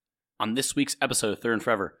On this week's episode of Third and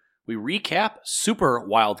Forever, we recap Super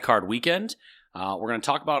Wildcard Weekend. We're going to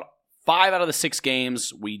talk about 5 out of the 6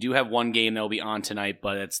 games. We do have one game that will be on tonight,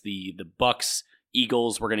 but it's the Bucs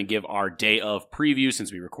Eagles. We're going to give our day of preview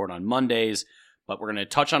since we record on Mondays, but we're going to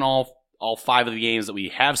touch on all 5 of the games that we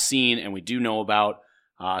have seen and we do know about.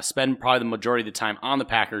 Spend probably the majority of the time on the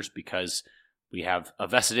Packers because we have a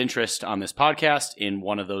vested interest on this podcast in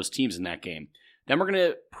one of those teams in that game. Then we're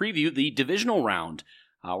going to preview the divisional round.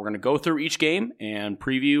 We're going to go through each game and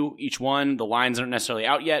preview each one. The lines aren't necessarily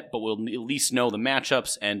out yet, but we'll at least know the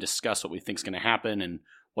matchups and discuss what we think is going to happen and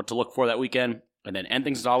what to look for that weekend. And then end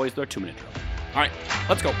things as always with our 2-minute drill. All right,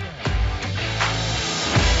 let's go.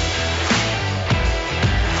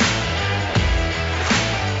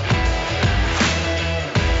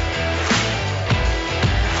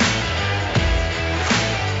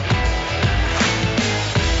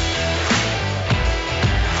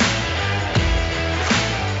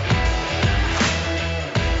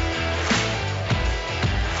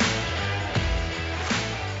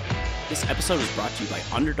 This episode is brought to you by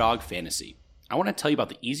Underdog Fantasy. I want to tell you about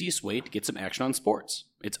the easiest way to get some action on sports.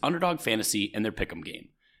 It's Underdog Fantasy and their pick'em game.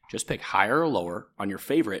 Just pick higher or lower on your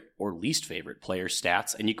favorite or least favorite player's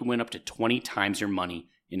stats, and you can win up to 20 times your money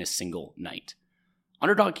in a single night.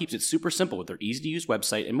 Underdog keeps it super simple with their easy-to-use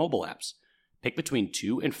website and mobile apps. Pick between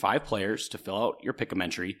 2 and 5 players to fill out your pick'em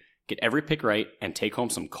entry, get every pick right, and take home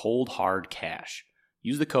some cold, hard cash.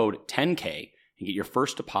 Use the code 10K and get your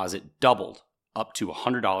first deposit doubled up to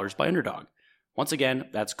 $100 by Underdog. Once again,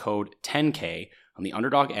 that's code 10K on the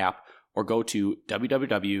Underdog app or go to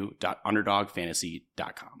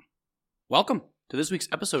www.underdogfantasy.com. Welcome to this week's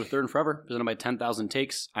episode of Third and Forever, presented by 10,000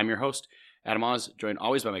 Takes. I'm your host, Adam Oz, joined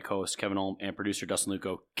always by my co-host, Kevin Olm, and producer, Dustin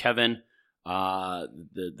Luco. Kevin,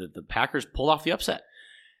 the Packers pulled off the upset.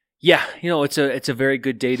 Yeah, it's a very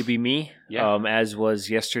good day to be me, as was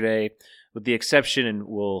yesterday, with the exception, and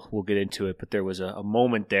we'll get into it, but there was a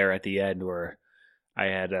moment there at the end where I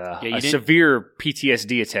had a severe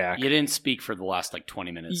PTSD attack. You didn't speak for the last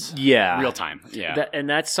 20 minutes. Yeah. Real time. Yeah. And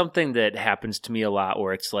that's something that happens to me a lot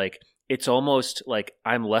where it's almost like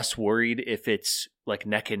I'm less worried if it's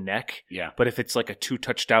neck and neck. Yeah. But if it's a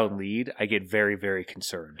 2-touchdown lead, I get very, very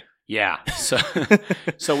concerned. Yeah.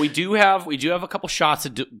 So we do have a couple shots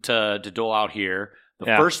to dole out here.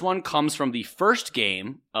 The first one comes from the first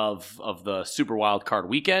game of the Super Wild Card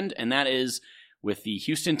Weekend, and that is with the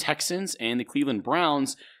Houston Texans and the Cleveland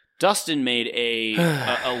Browns. Dustin made a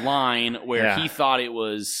line where he thought it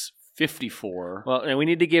was 54. Well, and we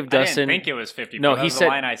need to give Dustin. I didn't think it was 54. No, he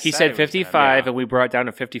said 55, and we brought it down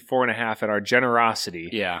to 54.5 at our generosity.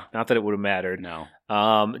 Yeah. Not that it would have mattered. No.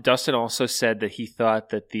 Dustin also said that he thought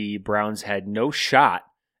that the Browns had no shot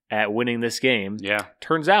at winning this game. Yeah.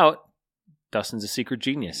 Turns out, Dustin's a secret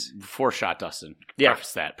genius. Four-shot Dustin. Yeah.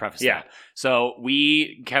 Preface that. So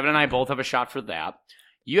Kevin and I both have a shot for that.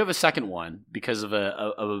 You have a second one because of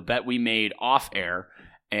a bet we made off air,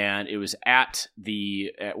 and it was where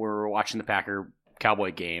we were watching the Packer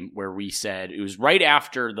Cowboy game where we said it was right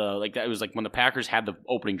after it was when the Packers had the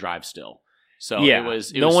opening drive still. So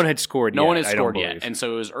no one had scored yet. No one had scored yet. And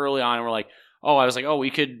so it was early on, and we're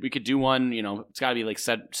we could do one, it's got to be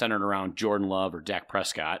centered around Jordan Love or Dak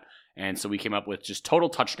Prescott. And so we came up with just total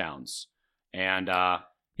touchdowns. And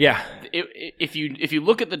if you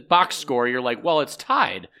look at the box score, you're like, well, it's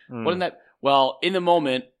tied. Wasn't that? Well, in the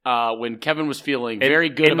moment when Kevin was feeling very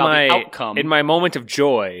good about the outcome, in my moment of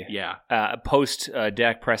joy, post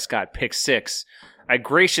Dak Prescott pick 6, I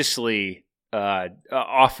graciously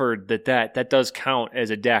offered that does count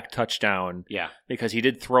as a Dak touchdown. Yeah, because he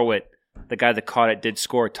did throw it. The guy that caught it did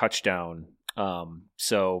score a touchdown.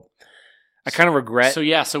 So I kind of regret. So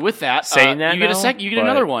with that, saying that you get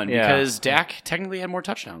another one because Dak technically had more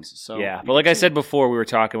touchdowns. So but like I said before, we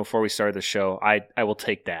started the show, I will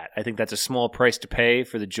take that. I think that's a small price to pay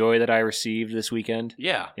for the joy that I received this weekend.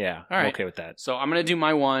 Yeah. All right. I'm okay with that. So I'm gonna do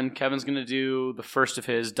my one. Kevin's gonna do the first of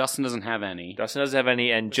his. Dustin doesn't have any,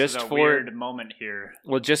 and this just is a for weird moment here.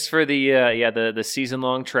 Well, just for the season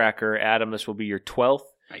long tracker, Adam, this will be your 12th.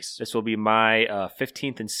 Nice. This will be my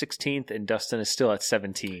 15th and 16th, and Dustin is still at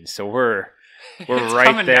 17. So we're right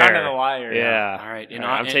coming there. down to the wire. Yeah. All right.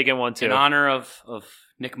 I'm taking one too. In honor of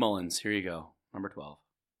Nick Mullins, here you go. Number 12.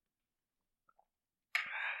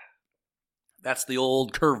 That's the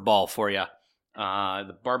old curveball for you.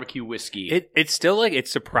 The barbecue whiskey. It's still it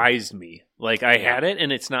surprised me. I had it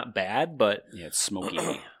and it's not bad, but it's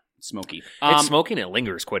smoky. Smoky. It's smoky and it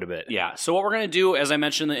lingers quite a bit. Yeah. So what we're going to do, as I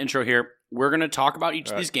mentioned in the intro here, we're going to talk about each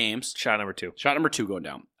of these games. Shot number 2 going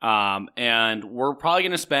down. And we're probably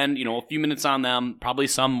going to spend, a few minutes on them, probably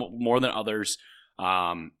some more than others.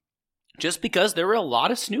 Just because there were a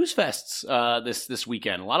lot of snooze fests this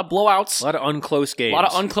weekend. A lot of blowouts. A lot of unclose games. A lot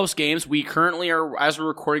of unclose games. We currently are, as we're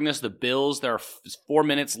recording this, the Bills, there are 4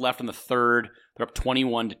 minutes left in the third. They're up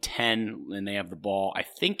 21-10, and they have the ball, I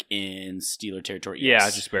think, in Steeler territory. Yes. Yeah,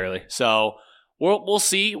 just barely. So we'll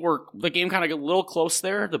see. The game kind of got a little close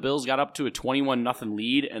there. The Bills got up to a 21-0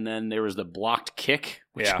 lead, and then there was the blocked kick,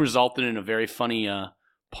 which resulted in a very funny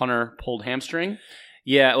punter pulled hamstring.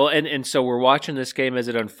 Yeah, well, and so we're watching this game as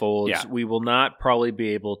it unfolds. Yeah. We will not probably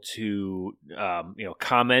be able to,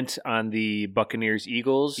 comment on the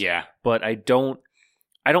Buccaneers-Eagles. Yeah, but I don't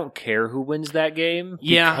care who wins that game.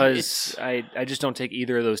 Yeah, because I just don't take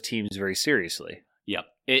either of those teams very seriously. Yep,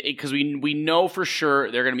 because we know for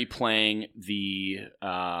sure they're going to be playing the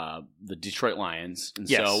Detroit Lions, and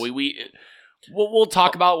so we'll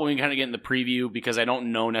talk about when we kind of get in the preview, because I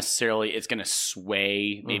don't know necessarily it's going to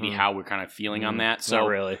sway maybe how we're kind of feeling on that. So not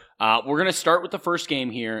really. We're going to start with the first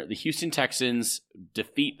game here. The Houston Texans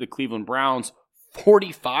defeat the Cleveland Browns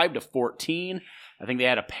 45-14. I think they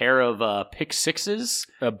had a pair of pick sixes.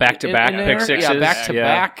 Back-to-back pick sixes. Yeah,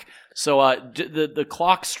 back-to-back. So the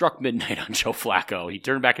clock struck midnight on Joe Flacco. He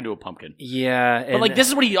turned back into a pumpkin. Yeah, but this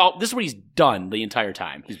is what he's done the entire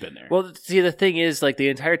time he's been there. Well, see, the thing is, the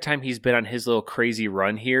entire time he's been on his little crazy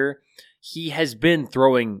run here, he has been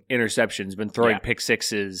throwing interceptions, been throwing pick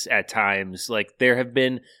sixes at times. There have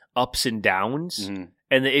been ups and downs. Mm-hmm.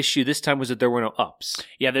 And the issue this time was that there were no ups.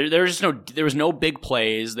 Yeah, there was no big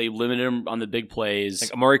plays. They limited him on the big plays.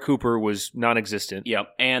 Amari Cooper was non-existent. Yep,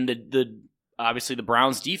 and obviously the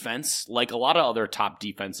Browns defense, like a lot of other top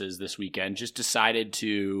defenses this weekend, just decided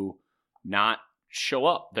to not show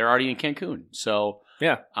up. They're already in Cancun. So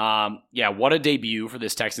what a debut for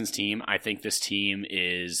this Texans team. I think this team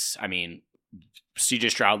is,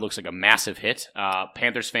 CJ Stroud looks like a massive hit.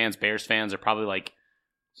 Panthers fans, Bears fans are probably like,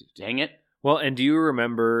 dang it. Well, and do you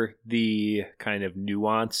remember the kind of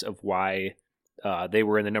nuance of why they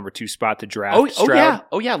were in the number 2 spot to draft Stroud?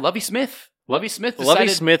 Oh yeah, Lovie Smith. Lovie Smith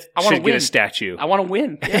should get a statue. I want to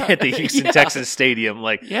win at the Houston Texans Stadium.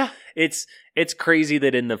 It's crazy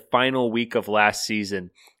that in the final week of last season,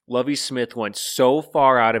 Lovie Smith went so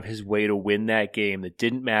far out of his way to win that game that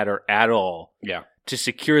didn't matter at all. Yeah, to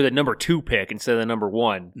secure the number 2 pick instead of the number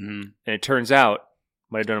 1, and it turns out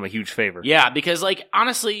might have done him a huge favor. Yeah, because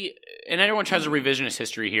honestly, and everyone tries to revisionist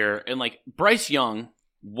history here, and Bryce Young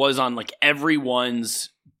was on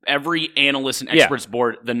every analyst and experts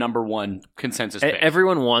board the number 1 consensus pick.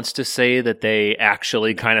 Everyone wants to say that they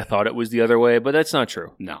actually kind of thought it was the other way, but that's not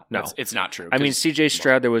true. No, it's not true. CJ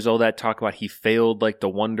Stroud, there was all that talk about he failed the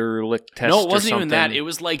Wonderlic test. No, it wasn't or even that. It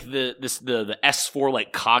was the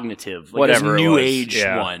S4 cognitive, whatever this new age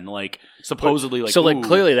one, supposedly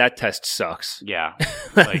clearly that test sucks. Yeah,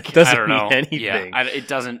 doesn't I don't know mean anything. Yeah, it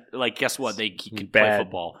doesn't. Guess what? He can play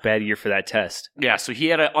football. Bad year for that test. Yeah, so he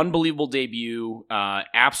had an unbelievable debut.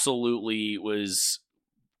 Absolutely was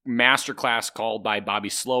masterclass called by Bobby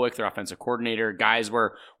Slowick, their offensive coordinator.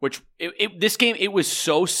 This game, it was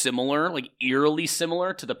so similar, eerily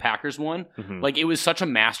similar to the Packers one. Mm-hmm. It was such a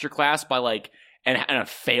masterclass by and it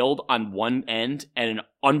failed on one end and an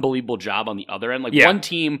unbelievable job on the other end. One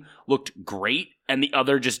team looked great and the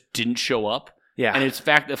other just didn't show up. Yeah. And the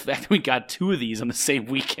fact that we got 2 of these on the same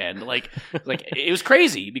weekend, it was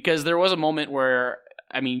crazy, because there was a moment where,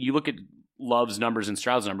 you look at Love's numbers and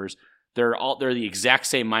Stroud's numbers, they're the exact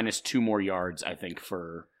same minus 2 more yards, I think,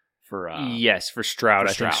 for Stroud.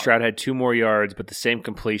 I think Stroud had 2 more yards, but the same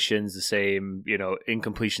completions, the same,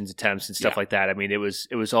 incompletions attempts and stuff like that. it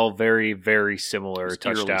was all very, very similar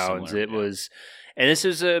touchdowns. And this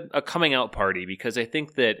is a coming out party, because I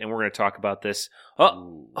think that, and we're going to talk about this.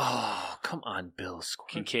 Oh, come on, Bills.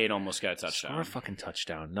 Kincaid almost got a touchdown. Score a fucking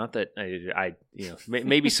touchdown. Not that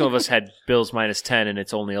maybe some of us had Bills minus 10 and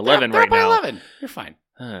it's only 11 right now. 11. You're fine.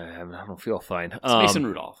 I don't feel fine. It's Mason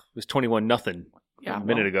Rudolph. It was 21-0 a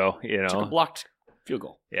minute ago. Took a blocked field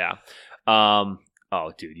goal. Yeah. Oh,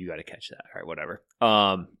 dude, you got to catch that. All right, whatever.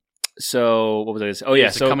 So what was I going to say? Oh yeah,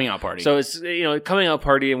 it's a coming out party. So it's a coming out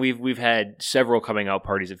party, and we've had several coming out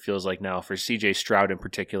parties. It feels like now for CJ Stroud in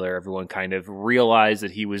particular. Everyone kind of realized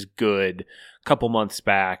that he was good a couple months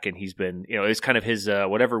back, and he's been it's kind of his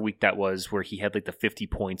whatever week that was where he had the 50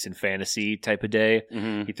 points in fantasy type of day.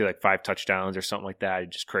 Mm-hmm. He threw 5 touchdowns or something like that.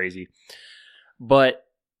 Just crazy. But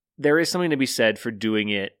there is something to be said for doing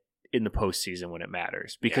it in the postseason when it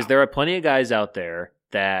matters, because there are plenty of guys out there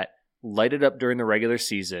that light it up during the regular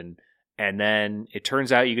season, and then it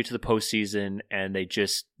turns out you get to the postseason and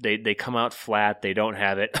they come out flat. They don't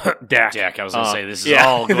have it. Dak. I was going to say, this is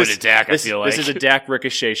all going to Dak, I feel like. This is a Dak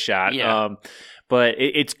ricochet shot. Yeah. But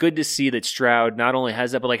it's good to see that Stroud not only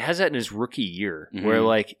has that, but like has that in his rookie year, where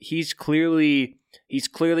like he's clearly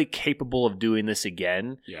capable of doing this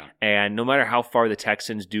again. Yeah. And no matter how far the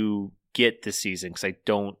Texans do get this season, because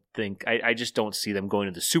I just don't see them going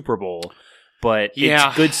to the Super Bowl. But it's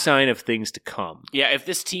a good sign of things to come. Yeah, if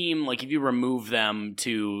this team, like if you remove them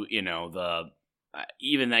to,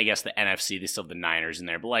 even I guess the NFC, they still have the Niners in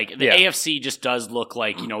there, but like the AFC just does look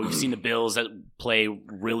like, we've seen the Bills that play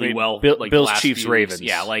really well. Like Bills, Chiefs, Ravens.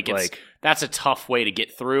 Yeah, that's a tough way to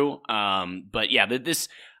get through. But yeah,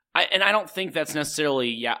 I don't think that's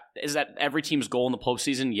necessarily, is that every team's goal in the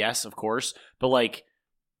postseason? Yes, of course. But like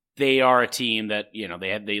they are a team that,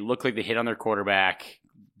 they look like they hit on their quarterback.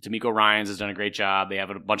 D'Amico Ryans has done a great job. They have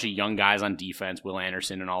a bunch of young guys on defense, Will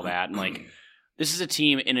Anderson and all that. And like, this is a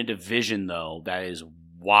team in a division, though, that is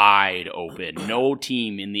wide open. No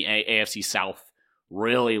team in the AFC South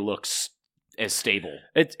really looks as stable.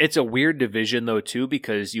 It's a weird division, though, too,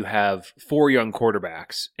 because you have 4 young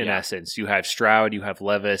quarterbacks, in essence. You have Stroud, you have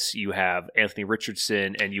Levis, you have Anthony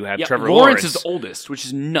Richardson, and you have Trevor Lawrence. Lawrence is the oldest, which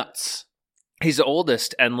is nuts. He's the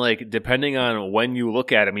oldest, and like depending on when you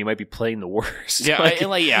look at him, he might be playing the worst. Yeah,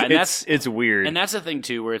 it's weird. And that's the thing,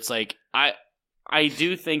 too, where it's like, I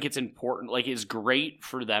do think it's important. Like, it's great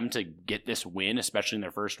for them to get this win, especially in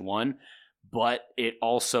their first one. But it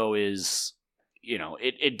also is,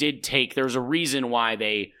 it did take. There's a reason why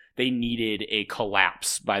they needed a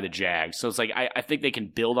collapse by the Jags. So it's like I think they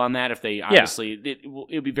can build on that if they obviously.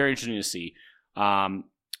 It'll be very interesting to see.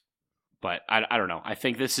 But I don't know. I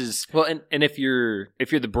think this is and if you're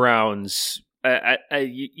the Browns,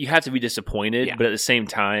 you have to be disappointed. Yeah. But at the same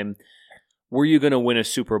time, were you going to win a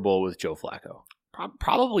Super Bowl with Joe Flacco?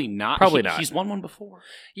 Probably not. Probably not. He's won one before.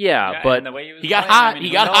 Yeah, but the way he got hot.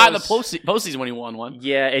 He got hot in the postseason when he won one.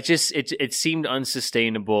 Yeah, it seemed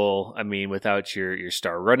unsustainable. I mean, without your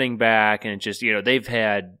star running back, and they've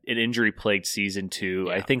had an injury-plagued season too.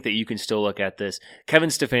 Yeah. I think that you can still look at this. Kevin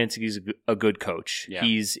Stefanski's a good coach. Yeah.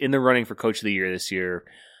 He's in the running for Coach of the Year this year.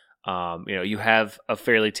 You have a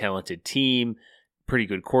fairly talented team, pretty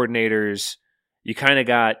good coordinators. You kind of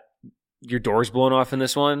got your doors blown off in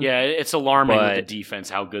this one. Yeah, it's alarming with the defense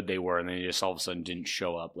how good they were, and then they just all of a sudden didn't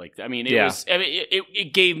show up. Like,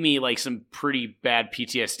 it gave me like some pretty bad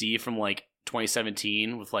PTSD from like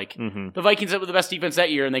 2017 with like the Vikings that were the best defense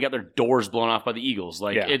that year, and they got their doors blown off by the Eagles.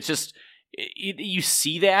 Like, it's just you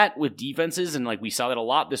see that with defenses, and like we saw that a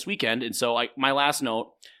lot this weekend. And so, like, my last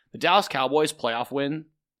note: the Dallas Cowboys playoff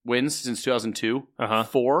wins since 2002,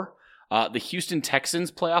 4. The Houston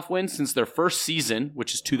Texans playoff win since their first season,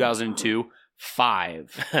 which is 2002,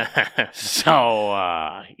 5.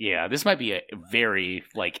 So, this might be a very,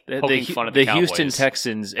 like, poking fun at the Cowboys. The Houston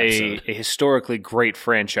Texans, a historically great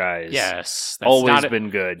franchise. Yes. That's always been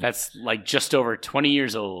good. That's, like, just over 20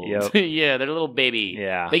 years old. Yep. Yeah, they're a little baby.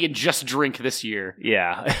 Yeah. They can just drink this year.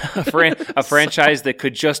 Yeah. A franchise that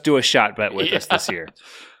could just do a shot bet with us this year.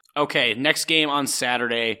 Okay, next game on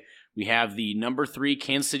Saturday. We have the number 3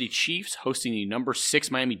 Kansas City Chiefs hosting the number 6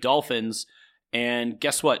 Miami Dolphins. And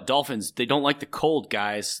guess what? Dolphins, they don't like the cold,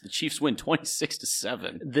 guys. The Chiefs win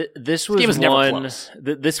 26-7.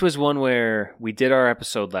 This was one where we did our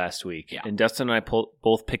episode last week, and Dustin and I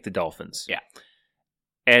both picked the Dolphins. Yeah.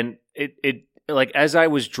 And it like, as I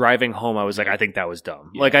was driving home, I was like, I think that was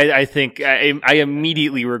dumb. Yeah. Like, I think I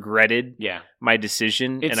immediately regretted my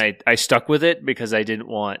decision, and I stuck with it because I didn't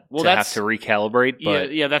want to have to recalibrate.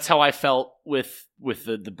 But that's how I felt with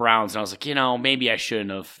the Browns, and I was like, maybe I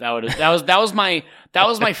shouldn't have. That was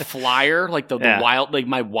my flyer, like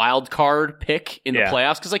my wild card pick in the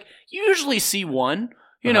playoffs, because like you usually see one,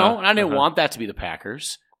 and I didn't want that to be the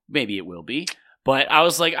Packers. Maybe it will be. But I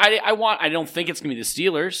was like, I don't think it's going to be the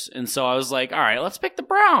Steelers. And so I was like, all right, let's pick the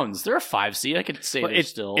Browns. They're a 5 seed. I could say they're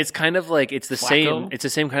still. It's kind of like, it's the Flacco.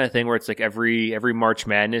 same kind of thing where it's like every March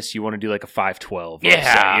Madness, you want to do like a 5-12.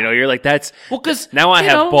 Yeah. You're like, that's, because now I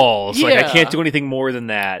have balls. Yeah. Like, I can't do anything more than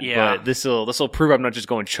that. Yeah. But this'll prove I'm not just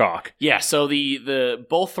going chalk. Yeah. So the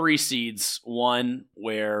both 3 seeds, one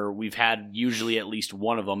where we've had usually at least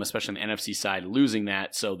one of them, especially on the NFC side, losing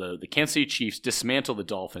that. So the Kansas City Chiefs dismantle the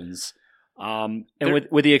Dolphins. And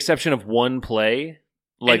with the exception of one play,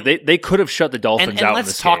 like they could have shut the Dolphins out. And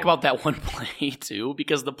let's talk about that one play too,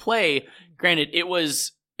 because the play, granted, it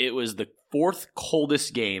was the 4th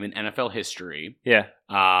coldest game in NFL history. Yeah.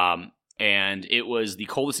 And it was the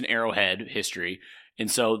coldest in Arrowhead history. And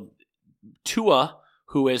so Tua,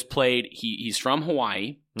 who has played, he's from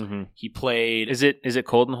Hawaii. Mm-hmm. He played. Is it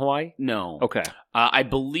cold in Hawaii? No. Okay. I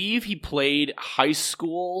believe he played high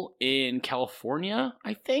school in California,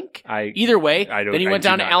 I think. Either way, then he went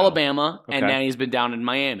down to Alabama, and now he's been down in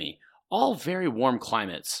Miami. all very warm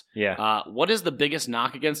climates. Yeah. What is the biggest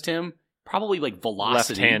knock against him? Probably like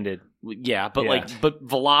velocity. Left-handed. Yeah, but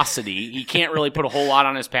velocity. He can't really put a whole lot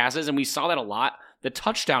on his passes, and we saw that a lot. The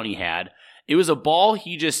touchdown he had, it was a ball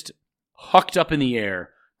he just hucked up in the air,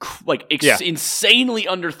 like insanely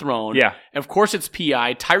underthrown. Yeah. And of course, it's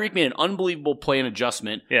PI. Tyreek made an unbelievable play and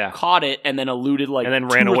adjustment. Yeah. Caught it and then eluded and then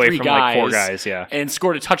ran away from like 4 guys. Yeah. And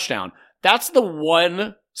scored a touchdown. That's the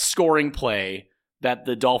one scoring play that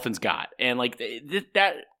the Dolphins got, and like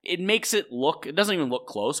that, it makes it look. It doesn't even look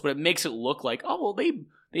close, but it makes it look like, oh well,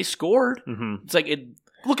 they scored. Mm-hmm. It's like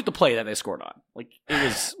look at the play that they scored on. Like it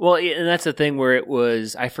was. Well, and that's the thing where it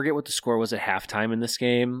was. I forget what the score was at halftime in this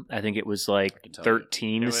game. I think it was like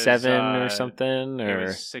 13-7 or something, or it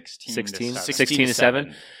was 16 to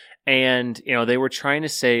 7. And they were trying to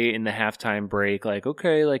say in the halftime break, like,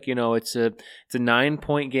 okay, like it's a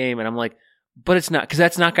 9-point game, and I'm like, but it's not, because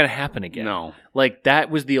that's not going to happen again. No, like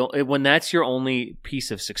that was when that's your only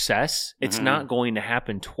piece of success, it's not going to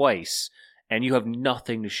happen twice, and you have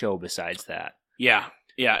nothing to show besides that. Yeah.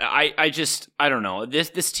 I don't know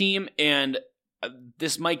this team, and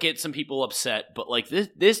this might get some people upset, but like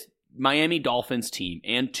this Miami Dolphins team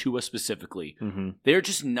and Tua specifically, they're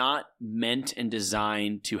just not meant and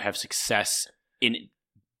designed to have success in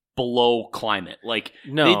below climate. Like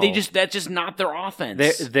no, they just, that's just not their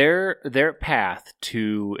offense. Their path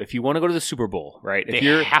to, if you want to go to the Super Bowl, right?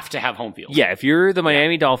 They have to have home field. Yeah, if you're the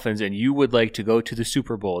Miami Dolphins and you would like to go to the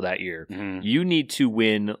Super Bowl that year, you need to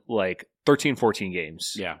win like 13, 14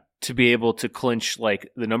 games. Yeah. To be able to clinch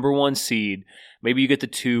like the number 1 seed. Maybe you get the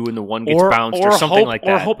 2 and the 1 gets bounced or something like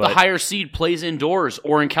that. Or hope the higher seed plays indoors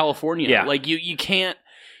or in California. Yeah. Like you can't.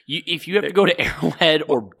 If you have to go to Arrowhead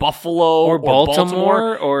or Buffalo or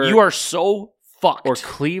Baltimore, or you are so fucked. Or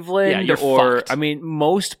Cleveland, yeah, you're or fucked. I mean,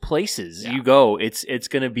 most places you go, it's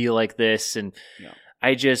going to be like this. And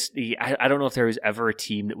I don't know if there was ever a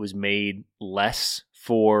team that was made less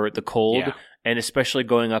for the cold, and especially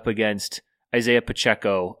going up against Isaiah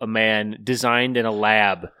Pacheco, a man designed in a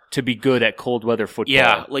lab to be good at cold weather football.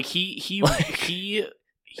 Yeah, like he was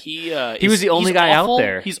the only guy awful. out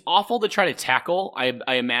there. He's awful to try to tackle,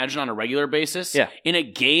 I imagine, on a regular basis. Yeah. In a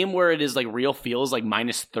game where it is like real feels like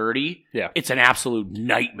minus 30, it's an absolute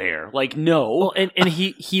nightmare. Like, no. Well, and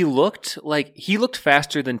he looked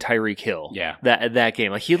faster than Tyreek Hill. Yeah. That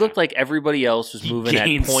game. Like he looked like everybody else was moving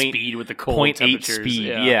at speed with the cold 0.8 speed.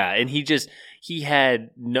 Yeah. And he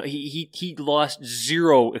lost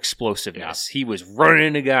zero explosiveness. Yeah. He was running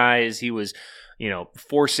into guys. He was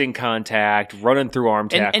forcing contact, running through arm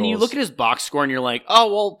tackles. And you look at his box score and you're like,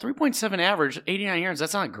 oh, well, 3.7 average, 89 yards,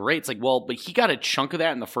 that's not great. It's like, well, but he got a chunk of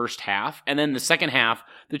that in the first half. And then the second half,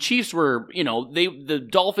 the Chiefs were, the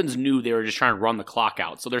Dolphins knew they were just trying to run the clock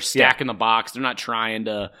out. So they're stacking the box. They're not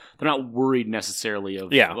they're not worried necessarily of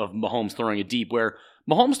Mahomes throwing it deep, where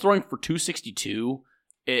Mahomes throwing for 262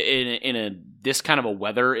 in this kind of a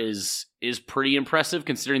weather is pretty impressive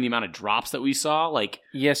considering the amount of drops that we saw. Like,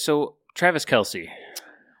 so Travis Kelce,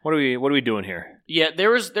 what are we doing here? Yeah, there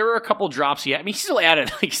were a couple drops he had. I mean, he still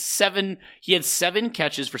added like 7. He had 7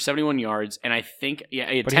 catches for 71 yards, and I think he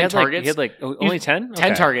had 10 targets. He had only 10?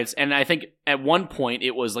 10 targets, and I think at one point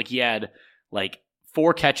it was like he had like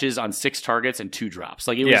 4 catches on 6 targets and 2 drops.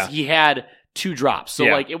 Like he had 2 drops. So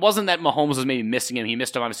like it wasn't that Mahomes was maybe missing him. He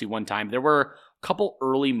missed him obviously one time. There were a couple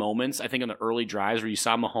early moments, I think, in the early drives where you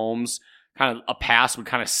saw Mahomes kind of a pass would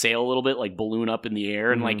kind of sail a little bit, like balloon up in the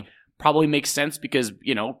air, and like probably makes sense because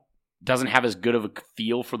doesn't have as good of a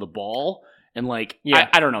feel for the ball, and like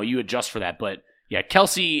I don't know, you adjust for that. But yeah,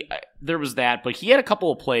 Kelce, there was that, but he had a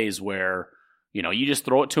couple of plays where you just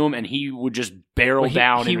throw it to him and he would just barrel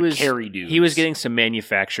down and carry dudes. He was getting some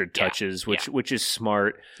manufactured touches, which is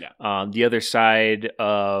smart. Yeah. The other side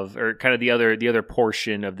of, or kind of the other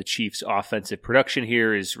portion of the Chiefs' offensive production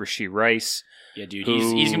here is Rashee Rice. Yeah, dude,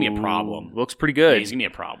 he's gonna be a problem. Looks pretty good. Yeah, he's gonna be a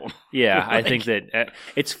problem. Yeah, I think that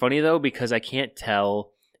it's funny though because I can't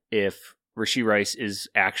tell if Rashee Rice is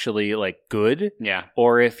actually like good,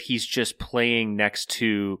 or if he's just playing next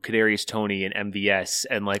to Kadarius Toney and MVS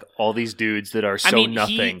and like all these dudes that are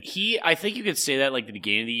nothing. I think you could say that like the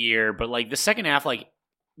beginning of the year, but like the second half, like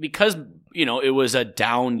because it was a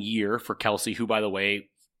down year for Kelce, who by the way,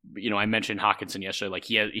 I mentioned Hawkinson yesterday. Like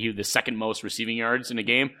he had the second most receiving yards in a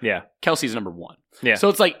game. Yeah, Kelce's number 1. Yeah, so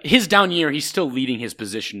it's like his down year, he's still leading his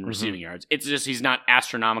position in receiving yards. It's just he's not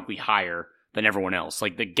astronomically higher than everyone else.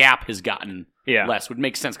 Like the gap has gotten less. Would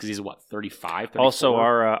make sense because he's 35, 34? Also,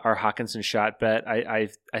 our Hawkinson shot bet, I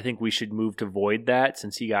think we should move to void that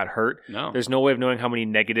since he got hurt. No. There's no way of knowing how many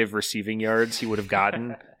negative receiving yards he would have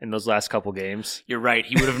gotten in those last couple games. You're right.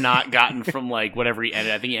 He would have not gotten from like whatever he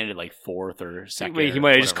ended. I think he ended like 4th or 2nd. He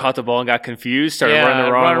might have just caught the ball and got confused, started running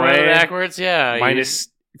the wrong way. Backwards, yeah. Minus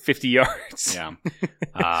 50 yards.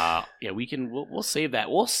 Yeah. We'll save that.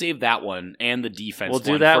 We'll save that one and the defense. We'll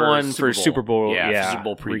do that one for Super Bowl. Super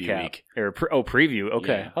Bowl preview recap. week. Preview.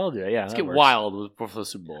 Okay. Yeah. I'll do it. Yeah. Let's get wild for the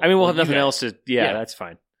Super Bowl. I mean, we'll have nothing else to. Yeah, that's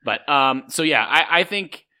fine. But I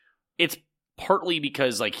think it's partly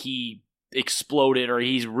because like he exploded or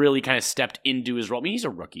he's really kind of stepped into his role. I mean, he's a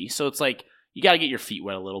rookie, so it's like you got to get your feet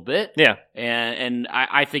wet a little bit. Yeah. And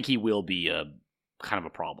I think he will be a kind of a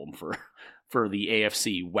problem for the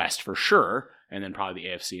AFC West for sure, and then probably the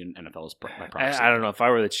AFC and NFL is by proxy. I don't know. If I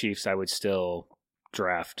were the Chiefs, I would still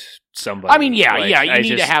draft somebody. I mean, you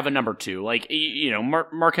need to have a number 2. Like,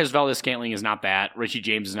 Marquez Valdes-Scantling is not that. Richie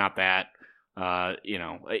James is not that.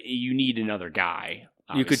 You need another guy.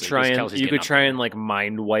 You could try and like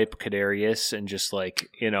mind wipe Kadarius and just like,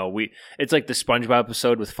 it's like the SpongeBob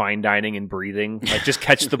episode with fine dining and breathing. Like just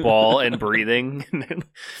catch the ball and breathing. And then,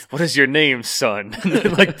 what is your name, son? And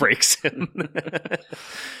then like breaks him.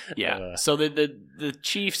 Yeah. So the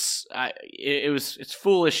Chiefs, it's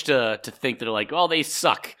foolish to think that they're like, oh, they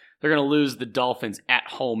suck. They're going to lose the Dolphins at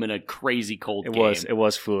home in a crazy cold game. It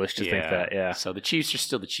was foolish to think that, yeah. So the Chiefs are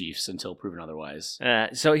still the Chiefs until proven otherwise.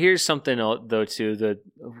 So here's something, though, too.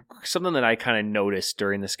 Something that I kind of noticed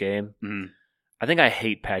during this game. Mm-hmm. I think I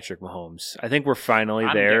hate Patrick Mahomes. I think we're finally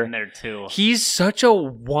there. I'm getting there, too. He's such a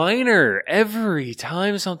whiner every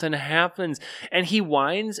time something happens. And he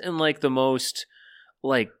whines in, like, the most,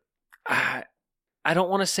 like, I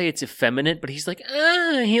don't want to say it's effeminate, but he's like,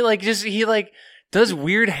 he does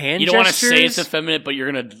weird hand gestures. You don't want to say it's effeminate, but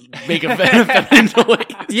you're going to make a effeminate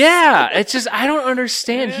noise. Yeah, it's just, I don't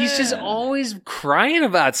understand. Yeah. He's just always crying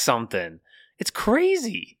about something. It's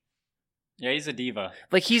crazy. Yeah, he's a diva.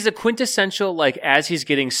 Like, he's a quintessential, like, as he's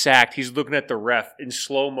getting sacked, he's looking at the ref in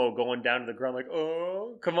slow-mo going down to the ground like,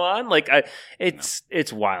 oh, come on. Like,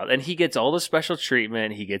 it's wild. And he gets all the special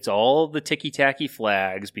treatment. He gets all the ticky-tacky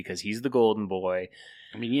flags because he's the golden boy.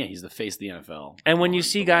 I mean, yeah, he's the face of the NFL. And when you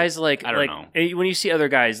see guys like, I don't know. When you see other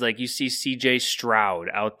guys, like you see CJ Stroud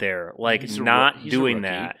out there, like not doing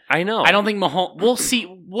that. I know. I don't think Mahomes. We'll see.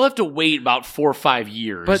 We'll have to wait about 4 or 5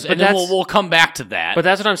 years, but then we'll come back to that. But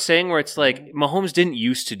that's what I'm saying. Where it's like Mahomes didn't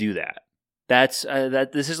used to do that. That's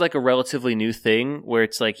this is like a relatively new thing where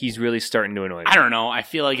it's like he's really starting to annoy me. I don't know. I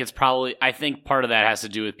feel like it's probably. I think part of that has to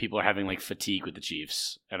do with people are having like fatigue with the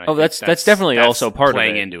Chiefs. And that's definitely also part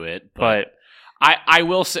playing of it. Into it, but. I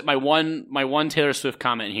will say my one Taylor Swift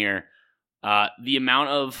comment here. The amount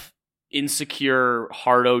of insecure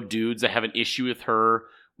hardo dudes that have an issue with her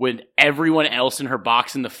when everyone else in her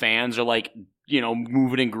box and the fans are like,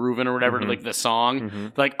 moving and grooving or whatever to like the song. Mm-hmm.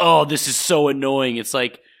 Like, oh, this is so annoying. It's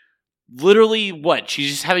like literally what? She's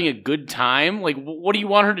just having a good time? Like, what do you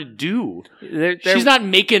want her to do? She's not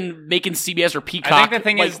making CBS or Peacock. I think the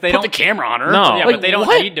thing is they put don't the camera on her. No. Yeah, like, but they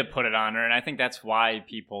don't need to put it on her, and I think that's why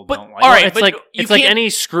people don't like it. All right, it's like any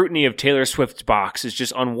scrutiny of Taylor Swift's box is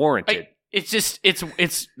just unwarranted.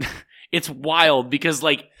 It's wild because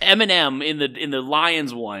like Eminem in the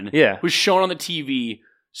Lions one was shown on the TV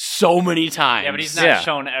so many times. Yeah, but he's not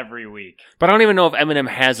shown every week. But I don't even know if Eminem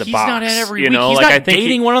has a box. He's not at every week. He's not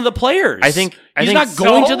dating one of the players. I think he's not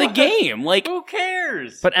going to the game. Like, who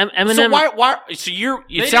cares? But Eminem. So why? So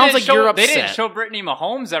it sounds like you're upset. They didn't show Brittany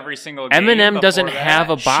Mahomes every single game. Eminem doesn't have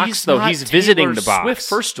a box though. He's visiting the box. Swift,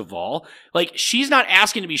 first of all, like she's not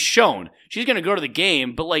asking to be shown. She's going to go to the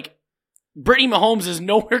game, but like Brittany Mahomes is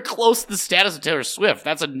nowhere close to the status of Taylor Swift.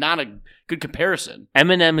 That's not a good comparison.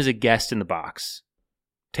 Eminem is a guest in the box.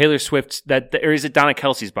 Taylor Swift's or is it Donna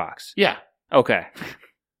Kelsey's box? Yeah. Okay.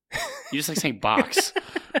 You just like saying box.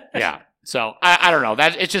 Yeah. So I don't know.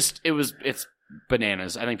 It's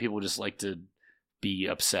bananas. I think people just like to be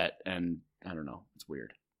upset, and I don't know. It's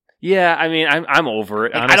weird. Yeah, I mean, I'm over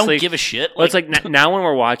it. Like, honestly. I don't give a shit. Well, it's like now when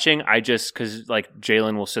we're watching, because like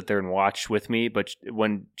Jalen will sit there and watch with me, but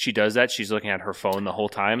when she does that, she's looking at her phone the whole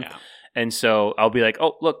time. Yeah. And so I'll be like,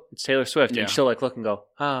 oh, look, it's Taylor Swift. And she'll like look and go,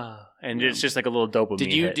 ah. And it's just like a little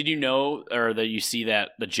dopamine hit. Did you know, or that you see that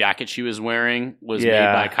the jacket she was wearing was made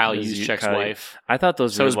by Kyle Juszczyk's wife? I thought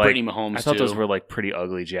those were was Brittany Mahomes, I thought those were like pretty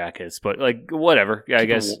ugly jackets, but like whatever. Yeah, I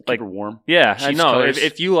guess keep her warm. Yeah, I know.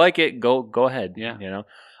 If you like it, go ahead. Yeah.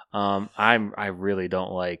 I really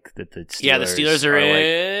don't like that the Steelers. Yeah, the Steelers are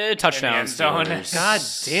in touchdown zone. God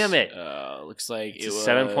damn it! Looks like It's it a was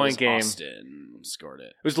 7-point game. Austin scored it.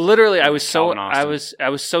 It was literally I was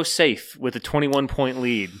so safe with a 21-point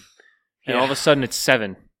lead, and all of a sudden it's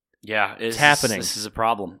 7. Yeah, it's happening. This is a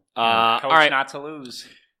problem. Coach all right, not to lose.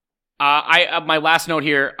 My last note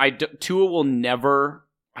here. Tua will never.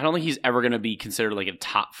 I don't think he's ever going to be considered like a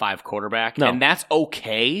top 5 quarterback, and that's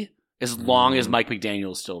okay as long as Mike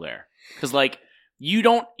McDaniel is still there. Because like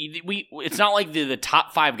it's not like the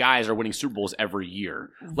top 5 guys are winning Super Bowls every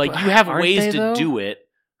year. Like you have ways to do it.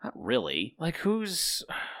 Not really. Like who's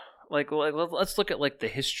like let's look at like the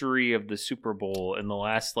history of the Super Bowl in the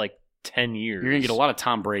last like 10 years. You're gonna get a lot of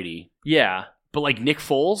Tom Brady. Yeah, but like Nick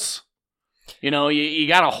Foles, you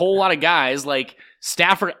got a whole lot of guys like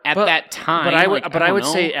Stafford at that time. But I would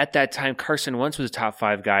say at that time Carson Wentz was a top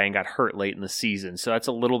 5 guy and got hurt late in the season. So that's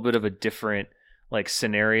a little bit of a different like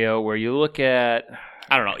scenario where you look at.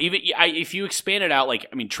 I don't know. Even if you expand it out, like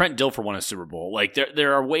Trent Dilfer won a Super Bowl. Like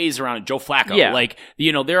there are ways around it. Joe Flacco. Yeah. Like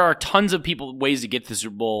there are tons of ways to get to the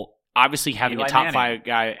Super Bowl. Obviously, having a top 5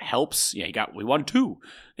 guy helps. Yeah, we won 2,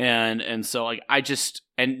 and so like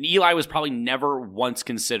and Eli was probably never once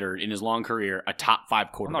considered in his long career a top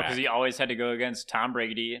 5 quarterback. No, because he always had to go against Tom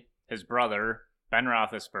Brady, his brother, Ben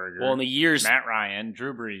Roethlisberger. Well, in the years, Matt Ryan,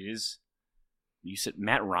 Drew Brees. You said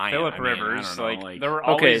Matt Ryan, Phillip Rivers. I don't know, like there were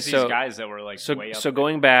always these guys that were like way up. So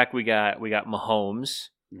going back, we got Mahomes.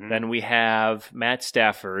 Mm-hmm. Then we have Matt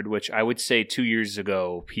Stafford, which I would say 2 years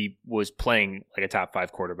ago he was playing like a top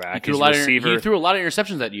 5 quarterback. He threw a lot of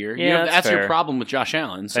interceptions that year. Yeah, that's your problem with Josh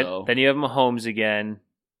Allen. So then you have Mahomes again.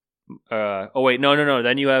 No.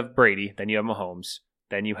 Then you have Brady. Then you have Mahomes.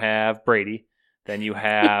 Then you have Brady. Then you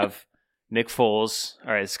have Nick Foles.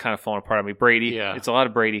 All right, it's kind of falling apart on me. Brady. Yeah. It's a lot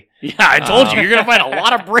of Brady. Yeah, I told you. You're going to find a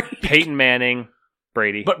lot of Brady. Peyton Manning.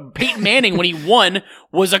 Brady. But Peyton Manning, when he won,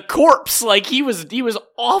 was a corpse. Like, he was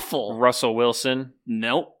awful. Russell Wilson.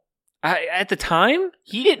 Nope. At the time?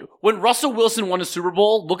 He didn't. When Russell Wilson won a Super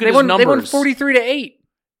Bowl, look at his numbers. They won 43-8.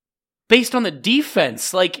 Based on the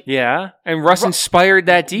defense. Like, yeah, and Russ inspired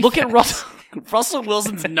that defense. Look at Russell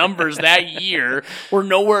Wilson's numbers that year were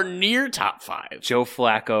nowhere near top 5. Joe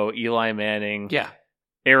Flacco, Eli Manning. Yeah.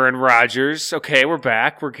 Aaron Rodgers. Okay, we're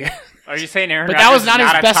back. We're good. Are you saying Aaron? But Rodgers that was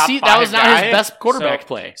not his best. That was not his best quarterback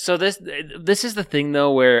play. So this is the thing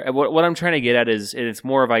though, where what I'm trying to get at is it's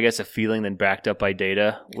more of I guess a feeling than backed up by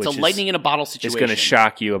data. It's a lightning in a bottle situation. It's going to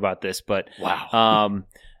shock you about this, but wow.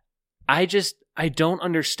 I don't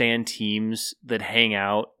understand teams that hang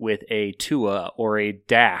out with a Tua or a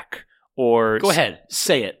Dak or. Go ahead,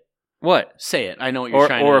 say it. What? Say it. I know what you're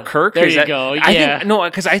trying to... Or Kirk. There you go. Yeah.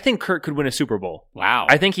 Because I think Kirk could win a Super Bowl. Wow.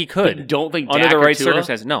 I think he could. But you don't think under Dak the right or Tua?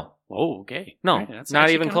 circumstances. No. Oh, okay. No, right, not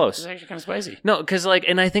even close. It's actually kind of spicy. No, because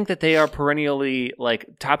and I think that they are perennially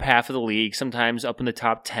top half of the league, sometimes up in the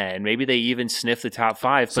top 10. Maybe they even sniff the top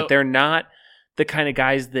 5, but they're not the kind of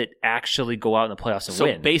guys that actually go out in the playoffs and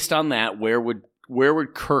win. So based on that, where would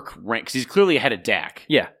Kirk rank? Because he's clearly ahead of Dak.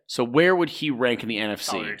 Yeah. So where would he rank in the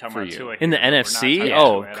NFC for you? In the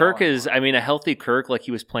NFC? Kirk is, a healthy Kirk like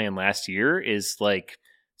he was playing last year is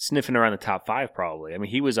sniffing around the top 5 probably. I mean,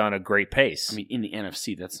 he was on a great pace. In the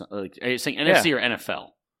NFC, that's not are you saying NFC or NFL?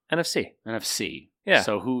 NFC. NFC. Yeah.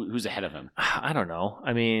 So who's ahead of him? I don't know.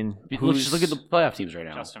 I mean, just look at the playoff teams right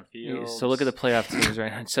now. Justin Fields. So look at the playoff teams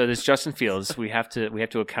right now. So there's Justin Fields. We have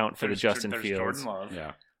to account for the Justin Fields. Jordan Love.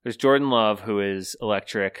 Yeah. There's Jordan Love, who is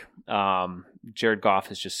electric. Jared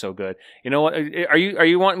Goff is just so good. You know what? Are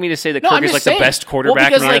you wanting me to say that Kirk is the best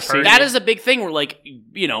quarterback in the NFC? That is a big thing where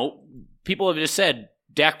people have just said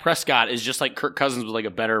Dak Prescott is just like Kirk Cousins with a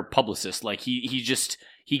better publicist. Like he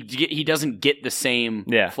doesn't get the same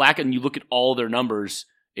flack, and you look at all their numbers,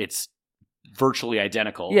 it's virtually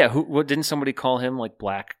identical. Yeah, what didn't somebody call him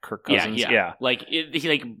Black Kirk Cousins? Yeah.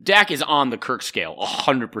 Dak is on the Kirk scale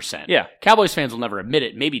 100%. Yeah. Cowboys fans will never admit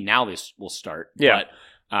it. Maybe now this will start. Yeah. But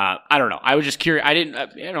I don't know. I was just curious. I didn't.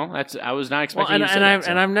 I was not expecting. Well,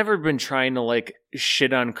 and I've never been trying to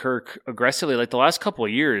shit on Kirk aggressively. The last couple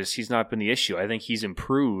of years, he's not been the issue. I think he's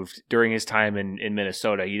improved during his time in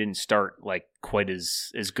Minnesota. He didn't start quite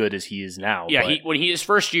as good as he is now. Yeah, his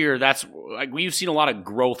first year, that's we've seen a lot of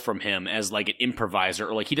growth from him as an improviser,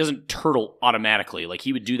 or he doesn't turtle automatically.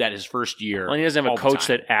 He would do that his first year. Well, he doesn't have a coach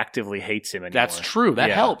that actively hates him anymore. That's true.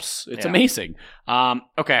 That helps. It's amazing.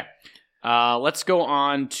 Okay. Let's go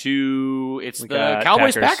on to the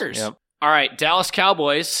Cowboys Packers. Yep. All right, Dallas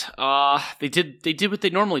Cowboys. They did what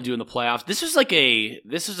they normally do in the playoffs. This is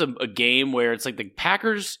a game where it's the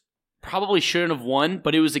Packers probably shouldn't have won,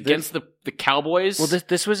 but it was against the Cowboys. Well,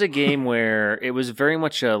 this was a game where it was very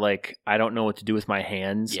much a, like, I don't know what to do with my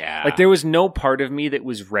hands. Yeah. Like, there was no part of me that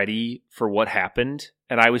was ready for what happened,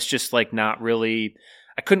 and I was just, like, not really...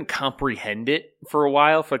 I couldn't comprehend it for a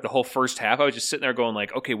while, for, like, the whole first half. I was just sitting there going,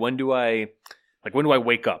 like, okay, when do I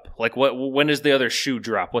wake up? Like, when does the other shoe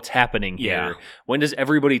drop? What's happening here? Yeah. When does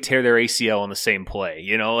everybody tear their ACL on the same play?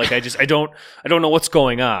 You know, like, I don't know what's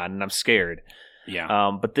going on, and I'm scared.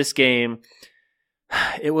 Yeah. But this game,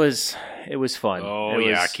 it was fun. Oh,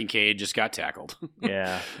 yeah. Kincaid just got tackled.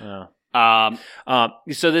 Yeah.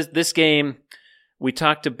 So this game, we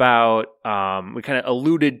talked about, we kind of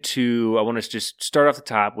alluded to, I want to just start off the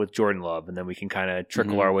top with Jordan Love, and then we can kind of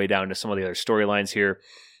trickle our way down to some of the other storylines here.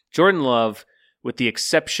 Jordan Love, with the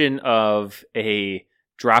exception of a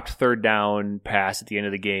dropped third down pass at the end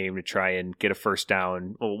of the game to try and get a first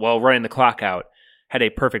down while running the clock out, had a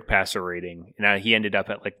perfect passer rating. Now he ended up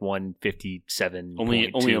at like 157. Only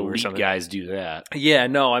elite guys do that. Yeah,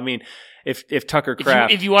 no, I mean, if Tucker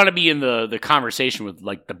Kraft, if you want to be in the conversation with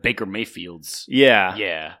like the Baker Mayfields,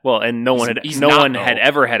 yeah. Well, and no one had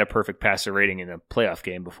ever had a perfect passer rating in a playoff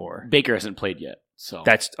game before. Baker hasn't played yet. So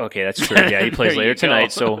that's okay. That's true. Yeah, he plays later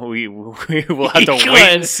tonight, so we will have to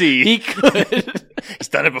wait and see. He could. He's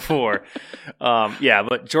done it before.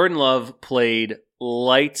 But Jordan Love played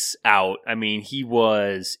lights out. I mean, he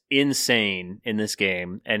was insane in this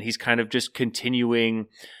game, and he's kind of just continuing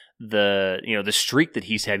the streak that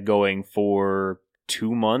he's had going for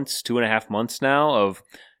 2.5 months now of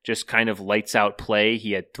just kind of lights out play.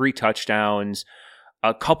 He had 3 touchdowns.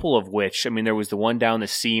 A couple of which, I mean, there was the one down the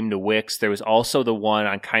seam to Wicks. There was also the one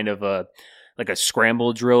on kind of a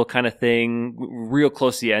scramble drill kind of thing, real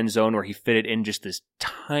close to the end zone, where he fit it in just this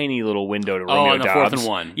tiny little window to Romeo Doubs. 4th and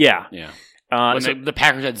 1. Yeah. When the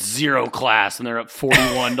Packers had 0 class and they're up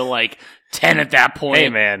 41 to like 10 at that point. Hey,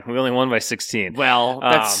 man, we only won by 16. Well,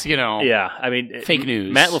 that's, Yeah, I mean, fake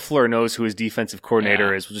news. Matt LaFleur knows who his defensive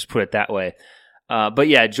coordinator is. We'll just put it that way. But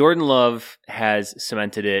yeah, Jordan Love has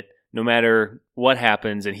cemented it. No matter what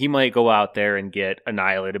happens, and he might go out there and get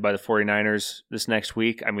annihilated by the 49ers this next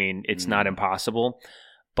week. I mean, it's not impossible.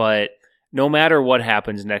 But no matter what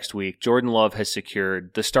happens next week, Jordan Love has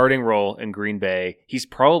secured the starting role in Green Bay. He's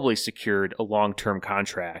probably secured a long-term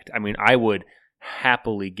contract. I mean, I would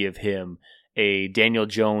happily give him a Daniel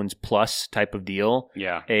Jones plus type of deal.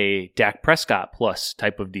 Yeah. A Dak Prescott plus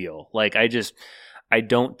type of deal. Like, I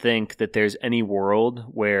don't think that there's any world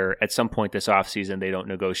where at some point this offseason they don't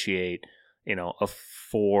negotiate, a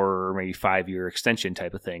 4 or maybe 5-year extension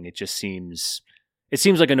type of thing. It seems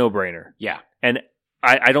like a no-brainer. Yeah. And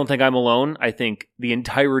I don't think I'm alone. I think the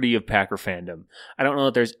entirety of Packer fandom. I don't know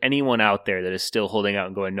that there's anyone out there that is still holding out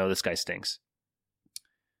and going, no, this guy stinks.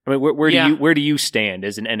 I mean, where do you stand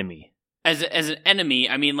as an enemy? As an enemy,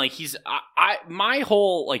 I mean, like my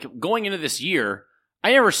whole, like, going into this year,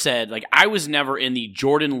 I never said, like, I was never in the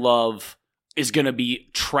Jordan Love is going to be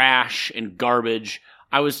trash and garbage.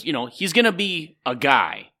 I was, he's going to be a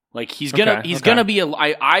guy. Like, he's going to be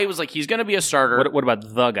I was like, he's going to be a starter. What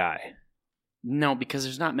about the guy? No, because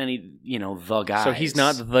there's not many, the guys. So he's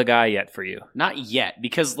not the guy yet for you? Not yet,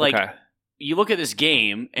 because, like, you look at this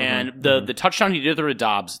game, and the touchdown he did through to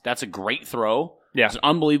Dobbs, that's a great throw. Yeah. It's an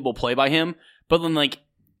unbelievable play by him. But then, like,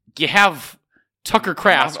 you have Tucker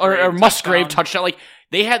Kraft or Musgrave touchdown. Like,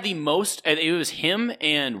 they had the most, and it was him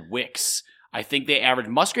and Wicks. I think they averaged,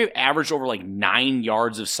 Musgrave averaged over like 9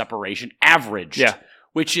 yards of separation.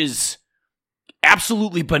 Which is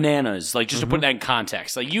absolutely bananas. Like, just to put that in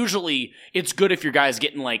context. Like, usually it's good if your guy's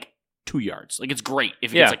getting like 2 yards. Like, it's great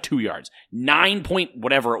if he gets like 2 yards. 9 point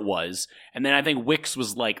whatever it was. And then I think Wicks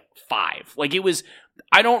was like 5. Like, it was,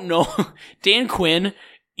 I don't know. Dan Quinn,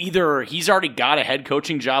 either he's already got a head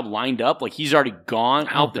coaching job lined up, like he's already gone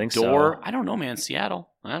out the door. So. I don't know, man. Seattle.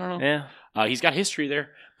 I don't know. Yeah. He's got history there.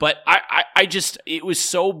 But I just, it was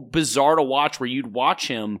so bizarre to watch where you'd watch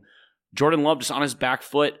him, Jordan Love just on his back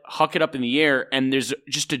foot, huck it up in the air, and there's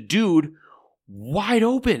just a dude wide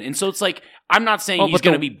open. And so it's like, I'm not saying he's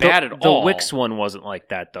going to be bad at all. The Wicks one wasn't like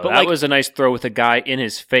that, though. But that was a nice throw with a guy in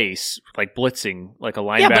his face, like blitzing, like a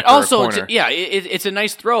linebacker. Yeah, but also, it's a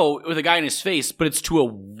nice throw with a guy in his face, but it's to a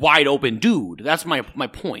wide open dude. That's my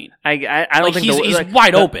point. I don't think he's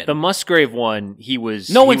wide open. The Musgrave one, he was.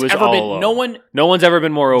 No one's ever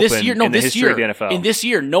been more open this year. No, in the history of the NFL. In this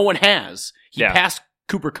year, no one has. He passed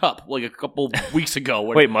Cooper Kupp like a couple weeks ago.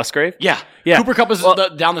 Wait, Musgrave? Yeah. Cooper Kupp was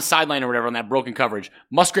down the sideline or whatever on that broken coverage.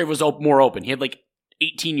 Musgrave was more open. He had like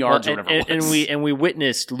 18 yards or whatever it was. And we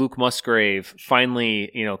witnessed Luke Musgrave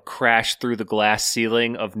finally, crash through the glass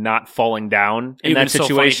ceiling of not falling down in that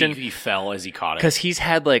situation. So funny he fell as he caught it. Because he's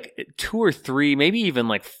had like 2 or 3, maybe even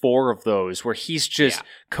like 4 of those where he's just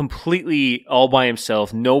completely all by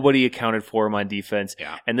himself. Nobody accounted for him on defense.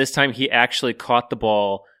 Yeah. And this time he actually caught the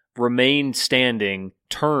ball, remained standing,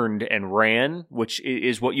 turned, and ran, which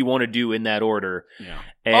is what you want to do in that order. Yeah.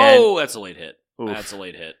 And, that's a late hit. Oof. That's a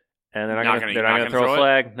late hit. And they're not going to throw a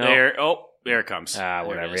flag? No. There it comes.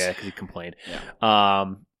 Whatever. Yeah, because he complained. Yeah.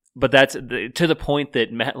 But that's to the point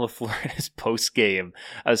that Matt LaFleur in his post game,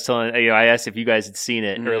 I was telling, I asked if you guys had seen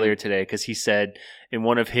it earlier today, because he said in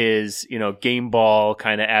one of his, game ball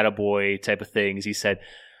kind of attaboy type of things, he said,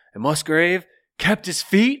 and Musgrave kept his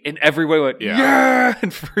feet, and everyone went, yeah,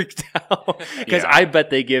 and freaked out. Because I bet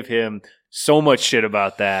they give him so much shit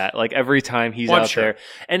about that, like every time he's out there.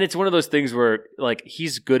 And it's one of those things where like he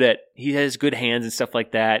has good hands and stuff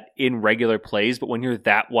like that in regular plays, but when you're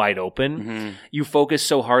that wide open, you focus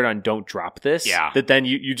so hard on don't drop this that then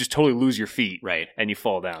you just totally lose your feet, right? And you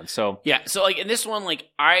fall down. So so like in this one, like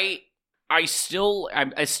I still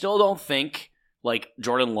don't think like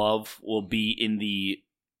Jordan Love will be in the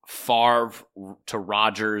Favre to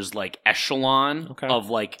Rodgers like echelon of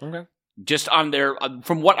like just on their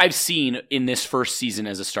from what I've seen in this first season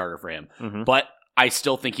as a starter for him. But I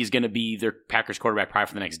still think he's going to be their Packers quarterback probably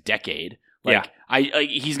for the next decade. Like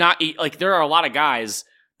he's not like there are a lot of guys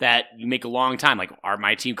that you make a long time. Like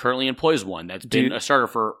my team currently employs one that's been a starter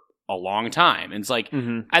for a long time. And it's like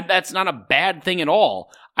that's not a bad thing at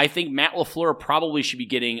all. I think Matt LaFleur probably should be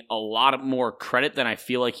getting a lot more credit than I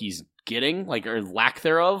feel like he's getting, like, or lack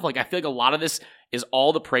thereof. Like I feel like a lot of this is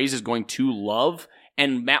all the praise is going to Love.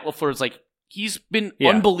 And Matt LaFleur is like, he's been an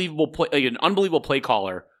unbelievable play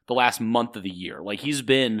caller the last month of the year. Like he's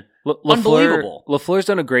been unbelievable. LaFleur's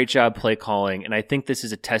done a great job play calling, and I think this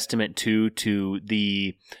is a testament to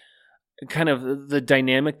the kind of the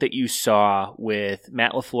dynamic that you saw with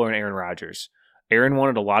Matt LaFleur and Aaron Rodgers. Aaron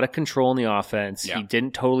wanted a lot of control in the offense. Yeah. He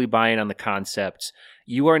didn't totally buy in on the concepts.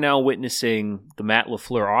 You are now witnessing the Matt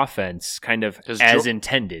LaFleur offense kind of as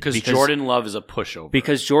intended. Because Jordan Love is a pushover.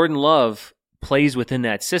 Because Jordan Love plays within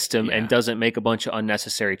that system and doesn't make a bunch of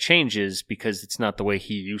unnecessary changes because it's not the way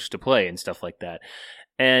he used to play and stuff like that.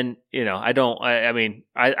 And,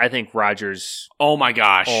 I think Rodgers... Oh, my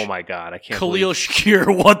gosh. Oh, my God. I can't Khalil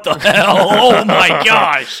Shakir, what the hell? Oh, my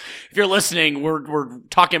gosh. If you're listening, we're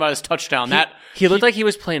talking about his touchdown. He looked like he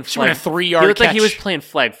was playing flag. A 3-yard catch. He looked like he was playing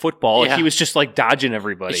flag football. Yeah. He was just, like, dodging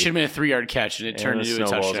everybody. It should have been a 3-yard catch, and it turned into a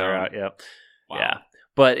touchdown. Yep. Wow. Yeah.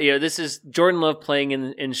 But, this is Jordan Love playing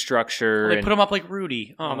in structure. Well, they put him up like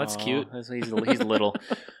Rudy. Oh, that's cute. He's little.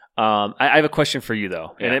 I have a question for you,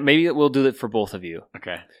 though, and maybe we'll do it for both of you.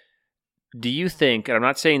 Okay. Do you think, and I'm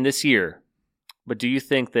not saying this year, but do you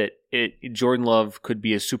think that Jordan Love could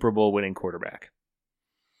be a Super Bowl winning quarterback?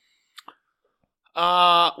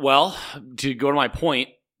 Well, to go to my point,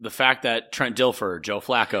 the fact that Trent Dilfer, Joe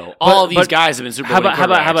Flacco, all of these guys have been Super Bowl winning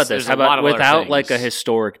quarterbacks. How about this? How about without like a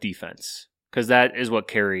historic defense? Because that is what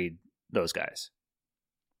carried those guys.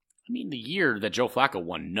 I mean, the year that Joe Flacco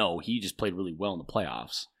won, no, he just played really well in the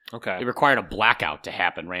playoffs. Okay. It required a blackout to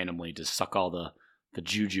happen randomly to suck all the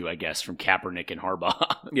juju, I guess, from Kaepernick and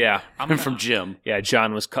Harbaugh. Yeah. And from Jim. Yeah,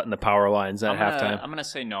 John was cutting the power lines at halftime. I'm going to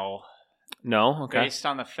say no. No? Okay. Based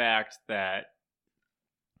on the fact that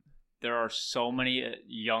there are so many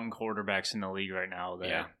young quarterbacks in the league right now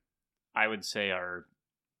that I would say are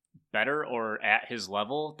better or at his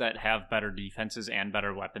level that have better defenses and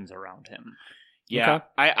better weapons around him. Yeah.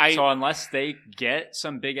 Okay. So unless they get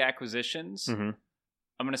some big acquisitions, I'm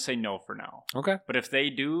going to say no for now. Okay. But if they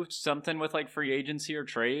do something with like free agency or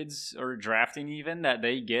trades or drafting even, that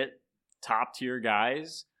they get top tier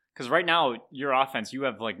guys, because right now your offense, you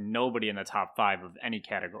have like nobody in the top 5 of any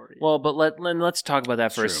category. Well, but let's talk about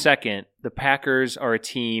that for a second. The Packers are a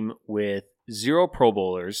team with 0 Pro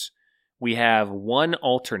Bowlers. We have 1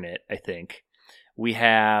 alternate, I think. We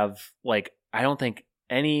have I don't think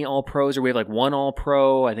any All-Pros, or we have 1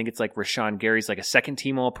 All-Pro. I think it's like Rashawn Gary's like a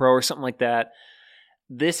second-team All-Pro or something like that.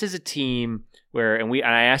 This is a team where, and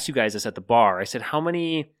I asked you guys this at the bar. I said, how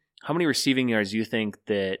many receiving yards do you think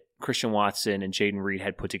that Christian Watson and Jaden Reed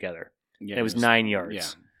had put together? Yeah, it was 9 yards.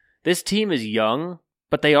 Yeah. This team is young,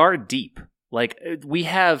 but they are deep. We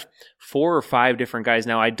have 4 or 5 different guys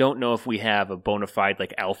now. I don't know if we have a bona fide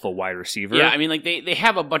alpha wide receiver. Yeah, I mean they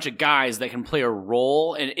have a bunch of guys that can play a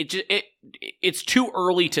role, and it's too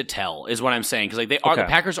early to tell, is what I'm saying, because the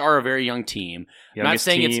Packers are a very young team. I'm not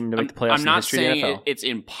saying it's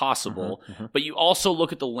impossible, but you also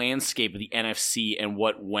look at the landscape of the NFC and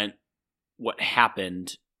what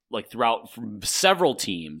happened throughout from several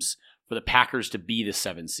teams for the Packers to be the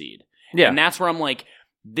 7th seed. Yeah. And that's where I'm like,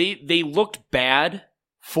 they looked bad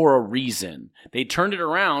for a reason. They turned it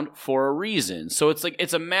around for a reason. So it's like,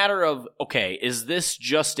 it's a matter of, okay, is this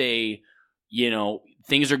just a,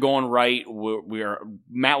 things are going right.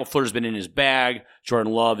 Matt LaFleur's been in his bag.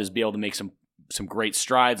 Jordan Love is be able to make some great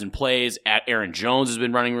strides and plays. Aaron Jones has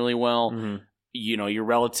been running really well. Mm-hmm. You're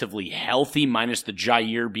relatively healthy, minus the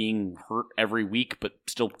Jair being hurt every week, but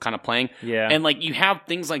still kind of playing. Yeah. And you have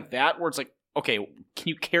things like that where it's like, okay, can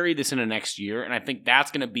you carry this into next year? And I think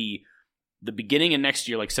that's going to be the beginning of next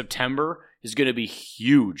year, September, is going to be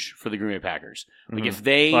huge for the Green Bay Packers. If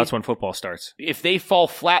they... Well, that's when football starts. If they fall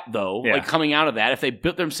flat, though, coming out of that, if they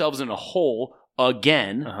built themselves in a hole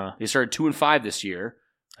again, they started 2-5 this year.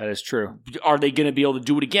 That is true. Are they going to be able to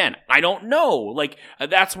do it again? I don't know.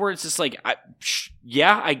 That's where it's just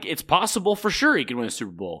it's possible for sure he can win a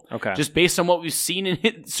Super Bowl. Okay. Just based on what we've seen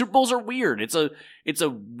in Super Bowls are weird. It's a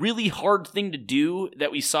really hard thing to do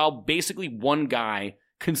that we saw basically one guy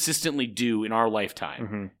consistently do in our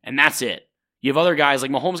lifetime. And that's it. You have other guys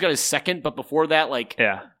Mahomes got his second, but before that,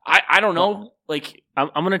 I don't know. I'm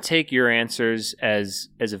going to take your answers as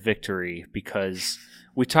a victory because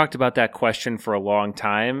we talked about that question for a long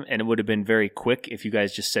time, and it would have been very quick if you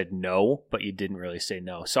guys just said no, but you didn't really say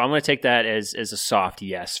no. So I'm going to take that as a soft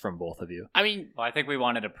yes from both of you. I mean, I think we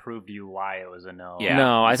wanted to prove to you why it was a no. Yeah,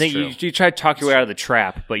 no, I think you tried to talk your way out of the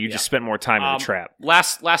trap, but you just spent more time in the trap.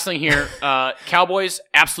 Last thing here, Cowboys,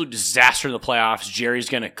 absolute disaster in the playoffs. Jerry's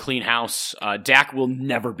going to clean house. Dak will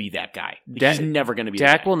never be that guy. He's never going to be that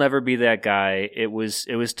guy. Dak will never be that guy. It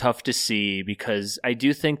was tough to see because I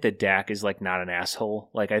do think that Dak is not an asshole.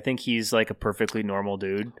 I think he's a perfectly normal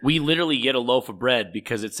dude. We literally get a loaf of bread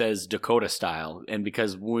because it says Dakota style, and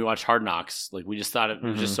because when we watch Hard Knocks, we just thought it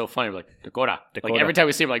was just so funny. We're like, Dakota. Every time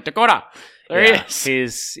we see him, Dakota. There he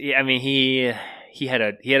is. He had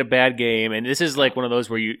a bad game, and this is one of those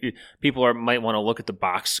where people might want to look at the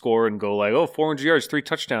box score and go 400 yards, 3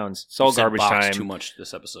 touchdowns. It's all garbage time. Too much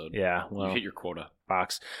this episode. Yeah, well, you hit your quota.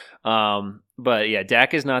 Box. But yeah,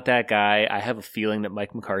 Dak is not that guy. I have a feeling that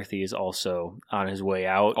Mike McCarthy is also on his way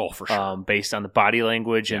out. Oh, for sure. Based on the body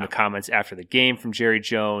language and the comments after the game from Jerry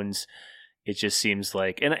Jones. It just seems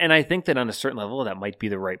and I think that on a certain level, that might be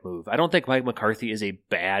the right move. I don't think Mike McCarthy is a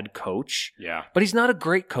bad coach. Yeah. But he's not a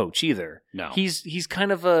great coach either. No. He's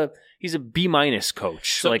kind of he's a B-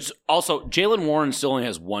 coach. So, also, Jaylen Warren still only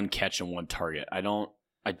has 1 catch and 1 target. I don't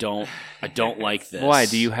like this. Why?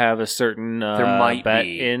 Do you have a certain there might bet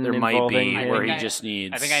be. in there might be where he just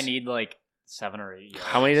needs... I think I need 7 or 8 yards.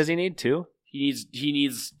 How many does he need? 2? He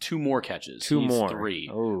needs 2 more catches. 2 more. 3.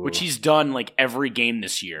 Ooh. Which he's done every game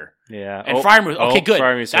this year. Yeah. And Freiermuth, okay, good.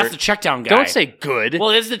 That's the checkdown guy. Don't say good. Well,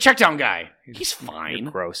 it's the checkdown guy. He's fine.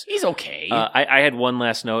 You're gross. He's okay. I had one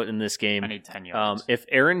last note in this game. I need 10 yards. If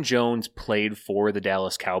Aaron Jones played for the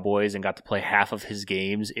Dallas Cowboys and got to play half of his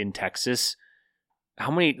games in Texas,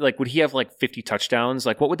 how many, would he have 50 touchdowns?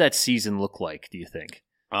 What would that season look like, do you think?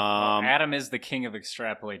 Adam is the king of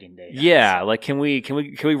extrapolating data. Yeah, can we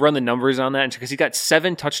run the numbers on that? Because he got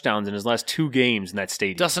 7 touchdowns in his last 2 games in that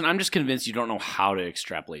stadium. Dustin, I'm just convinced you don't know how to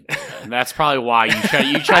extrapolate data. And that's probably why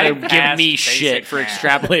you try to give me shit for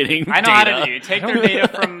extrapolating I know data. how to do. You take their data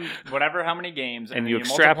from how many games, and you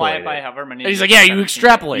multiply it by however many. And he's like, yeah, you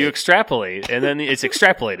extrapolate. You extrapolate, and then it's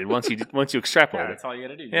extrapolated once you extrapolate. Yeah, that's all you got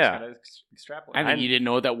to do. You just got to extrapolate. I think you didn't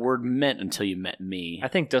know what that word meant until you met me. I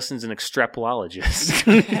think Dustin's an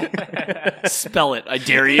extrapologist. Spell it, I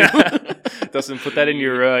dare you. Dustin, put that in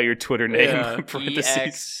your Twitter name.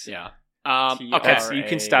 EX. Yeah. Okay, so you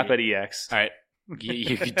can stop at EX. All right.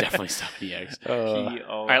 You could definitely stop at EX.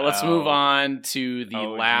 All right, let's move on to the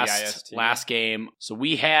last game. So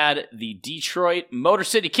we had the Detroit Motor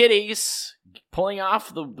City Kitties pulling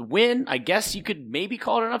off the win. I guess you could maybe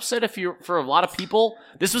call it an upset for a lot of people.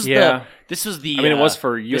 This was the. I mean, it was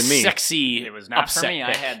for you and me. Sexy. It was not upset for me.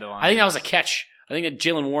 pick. I had the one. I think that was a catch. I think that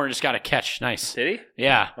Jaylen Warren just got a catch. Nice. Did he?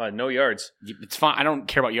 Yeah. No yards. It's fine. I don't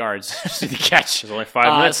care about yards. Just the catch. There's only 5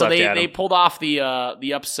 minutes left. So they pulled off the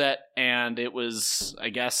upset, and it was, I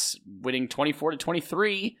guess, winning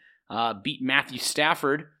 24-23. Beat Matthew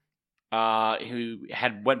Stafford, who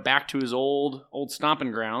went back to his old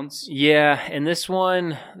stomping grounds. Yeah, and this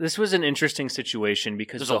was an interesting situation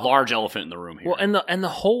because there's a large elephant in the room here. Well, and the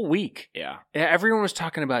whole week, yeah, everyone was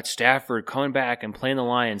talking about Stafford coming back and playing the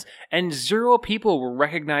Lions, and 0 people were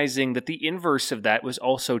recognizing that the inverse of that was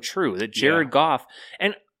also true. That Jared Goff,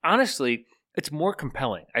 and honestly, it's more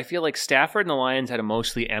compelling. I feel like Stafford and the Lions had a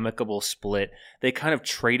mostly amicable split. They kind of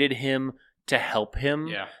traded him to help him.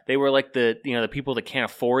 Yeah. They were the people that can't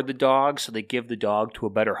afford the dog, so they give the dog to a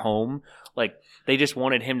better home. Like, they just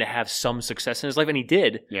wanted him to have some success in his life, and he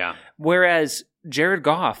did. Yeah. Whereas Jared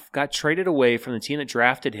Goff got traded away from the team that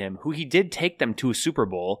drafted him, who he did take them to a Super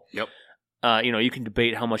Bowl. Yep. You can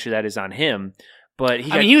debate how much of that is on him. But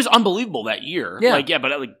he was unbelievable that year. Yeah.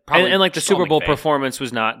 But probably and the Super Bowl performance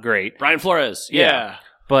was not great. Brian Flores. Yeah.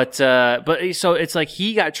 But so it's like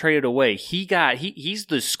he got traded away. He's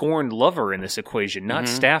the scorned lover in this equation, not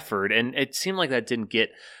Stafford, and it seemed like that didn't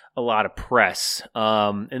get a lot of press.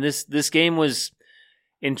 And this game was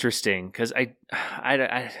interesting because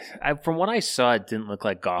I from what I saw, it didn't look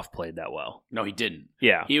like Goff played that well. No, he didn't.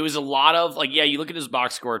 Yeah, he was a lot of you look at his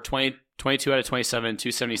box score, 22 out of 27,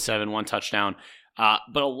 277, 1 touchdown.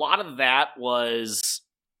 But a lot of that was.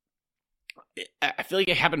 I feel like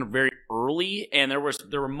it happened very early, and there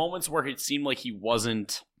were moments where it seemed like he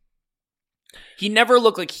wasn't. He never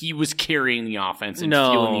looked like he was carrying the offense and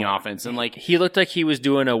fueling the offense, and he looked like he was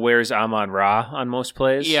doing a "Where's Amon-Ra" on most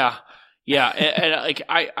plays. Yeah, and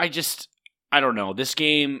I don't know. This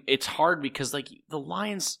game, it's hard because the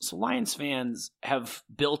Lions fans have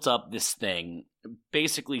built up this thing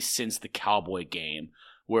basically since the Cowboy game,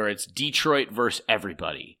 where it's Detroit versus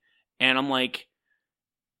everybody, and I'm like.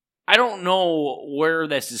 I don't know where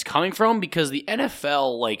this is coming from because the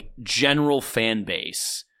NFL general fan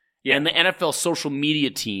base and the NFL social media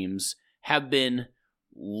teams have been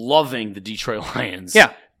loving the Detroit Lions.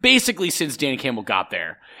 Yeah. Basically since Dan Campbell got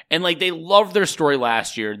there. And they loved their story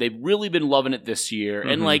last year. They've really been loving it this year.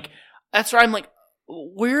 And that's where I'm like,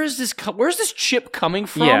 where's this chip coming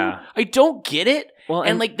from? Yeah. I don't get it. Well,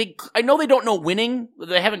 and I know they don't know winning.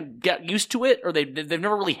 They haven't got used to it or they've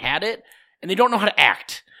never really had it and they don't know how to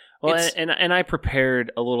act. Well, and I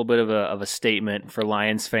prepared a little bit of a statement for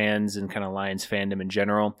Lions fans and kind of Lions fandom in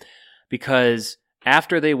general, because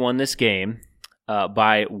after they won this game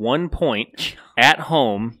by 1 point at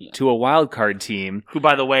home to a wild card team, who,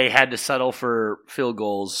 by the way, had to settle for field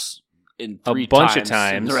goals in a bunch of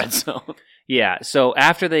times in the red zone. Yeah, so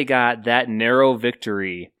after they got that narrow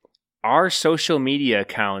victory, our social media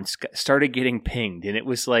accounts started getting pinged, and it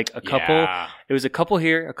was a couple. Yeah. It was a couple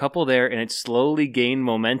here, a couple there, and it slowly gained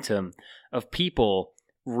momentum of people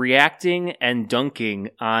reacting and dunking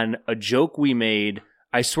on a joke we made.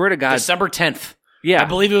 I swear to God, December 10th. Yeah, I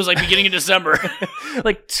believe it was beginning of December,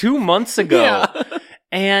 2 months ago. Yeah.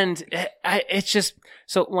 And it's just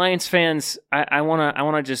so Lions fans. I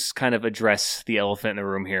wanna just kind of address the elephant in the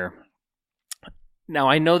room here. Now,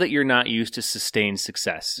 I know that you're not used to sustained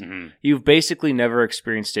success. Mm-hmm. You've basically never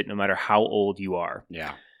experienced it no matter how old you are.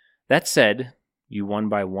 Yeah. That said, you won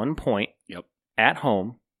by 1 point at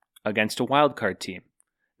home against a wild card team.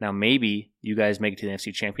 Now, maybe you guys make it to the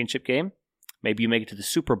NFC Championship game. Maybe you make it to the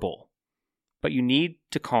Super Bowl. But you need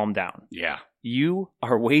to calm down. Yeah. You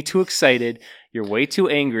are way too excited. You're way too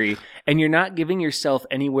angry. And you're not giving yourself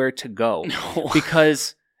anywhere to go. No.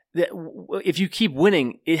 Because... if you keep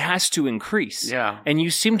winning, it has to increase. Yeah. And you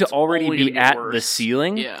seem to already be at the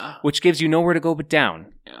ceiling, which gives you nowhere to go but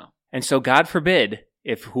down. Yeah. And so, God forbid,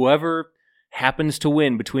 if whoever happens to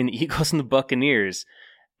win between the Eagles and the Buccaneers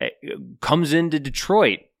comes into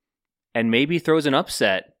Detroit and maybe throws an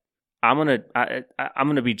upset, I'm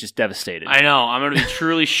gonna be just devastated. I know. I'm gonna be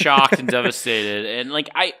truly shocked and devastated. And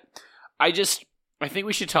I think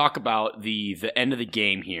we should talk about the end of the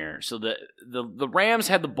game here. So the Rams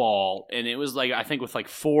had the ball, and it was I think with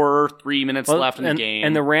 3 minutes left in the game.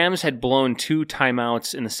 And the Rams had blown 2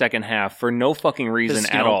 timeouts in the second half for no fucking reason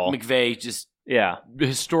at all. McVay just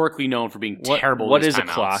historically known for being terrible. What with is a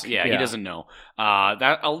clock? Yeah, he doesn't know.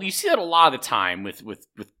 You see that a lot of the time with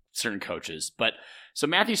certain coaches. But so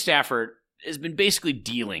Matthew Stafford has been basically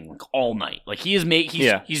dealing all night. He's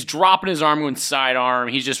dropping his arm going sidearm.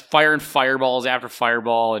 He's just firing fireballs after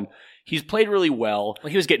fireball, and he's played really well.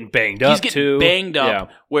 He was getting banged up too.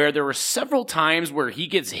 Where there were several times where he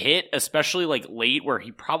gets hit, especially late, where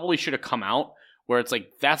he probably should have come out. Where it's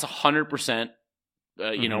that's 100%,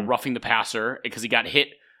 roughing the passer because he got hit.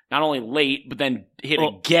 Not only late, but then hit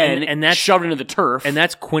again and that's shoved into the turf. And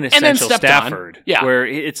that's quintessential Stafford. On. Yeah. Where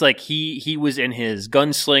it's he was in his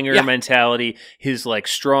gunslinger mentality, his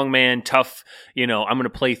strongman, tough, I'm going to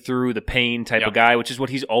play through the pain type of guy, which is what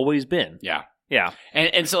he's always been. Yeah. Yeah.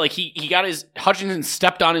 And so he got Hutchinson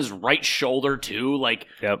stepped on his right shoulder too.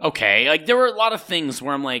 Okay. There were a lot of things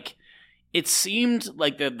where I'm it seemed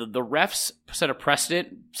like the refs set a precedent.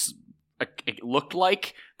 It looked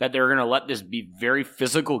like that they were going to let this be very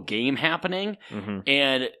physical game happening. Mm-hmm.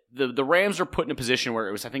 And the Rams were put in a position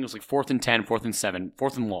where I think it was 4th and 10, 4th and 7,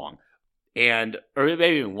 4th and long. Or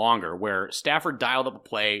maybe even longer, where Stafford dialed up a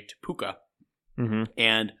play to Puka. Mm-hmm.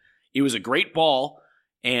 And it was a great ball,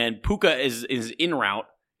 and Puka is in route,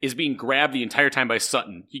 is being grabbed the entire time by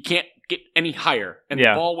Sutton. He can't get any higher. And the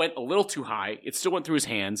ball went a little too high. It still went through his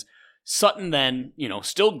hands. Sutton then,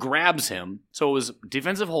 still grabs him. So it was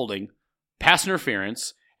defensive holding, pass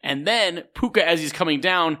interference, and then Puka, as he's coming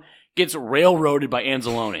down, gets railroaded by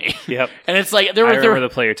Anzalone. Yep. And it's like I remember the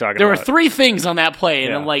play you're talking there about. There were 3 things on that play,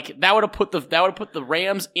 and I'm like, that would have put the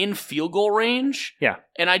Rams in field goal range. Yeah.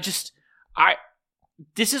 And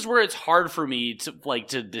this is where it's hard for me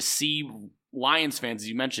to see Lions fans, as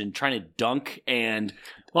you mentioned, trying to dunk and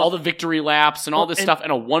all the victory laps and all this stuff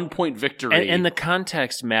and a 1-point victory. And the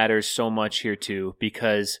context matters so much here too,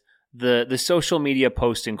 because the social media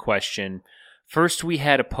post in question, first we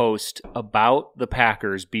had a post about the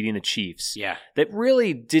Packers beating the Chiefs. Yeah. That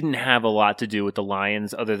really didn't have a lot to do with the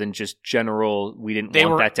Lions other than just general, we didn't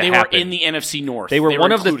want that to happen. They were in the NFC North. They were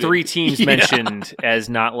one of the 3 teams mentioned as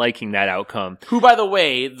not liking that outcome. Who, by the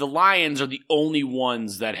way, the Lions are the only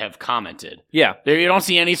ones that have commented. Yeah. You don't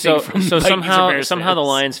see anything from So somehow the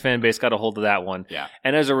Lions Lions fan base got a hold of that one. Yeah.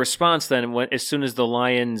 And as a response then, as soon as the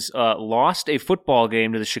Lions lost a football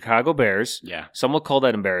game to the Chicago Bears, some will call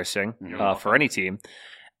that embarrassing for any team.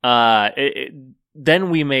 Then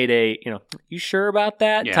we made a, you sure about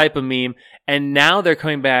that type of meme, and now they're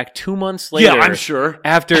coming back 2 months later. Yeah, I'm sure.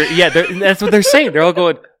 After, that's what they're saying. They're all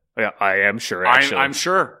going, yeah, I am sure. Actually, I'm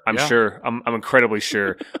sure. I'm sure. I'm incredibly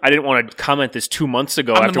sure. I didn't want to comment this 2 months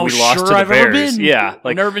ago after we lost to the I've Bears. Ever been. Yeah,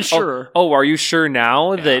 I've never been sure. Oh, are you sure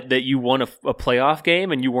now that you won a playoff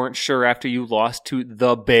game and you weren't sure after you lost to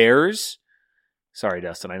the Bears? Sorry,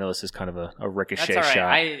 Dustin. I know this is kind of a ricochet That's all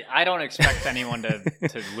right. shot. I don't expect anyone to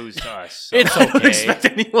lose to us. So. It's okay. I don't expect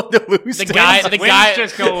anyone to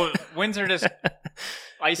lose. Wins are just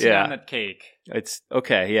icing on the cake. It's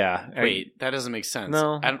okay. Yeah. Wait, that doesn't make sense.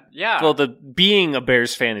 No. Yeah. Well, being a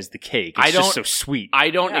Bears fan is the cake. It's just so sweet. I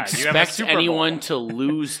don't expect anyone to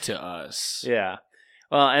lose to us. Yeah.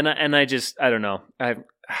 Well, and I don't know. I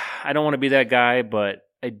don't want to be that guy, but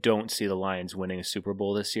I don't see the Lions winning a Super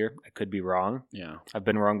Bowl this year. I could be wrong. Yeah. I've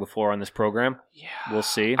been wrong before on this program. Yeah. We'll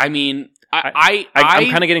see. I mean, I'm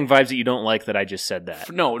kind of getting vibes that you don't like that I just said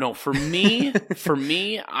that. No. For me,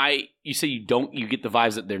 you say you get the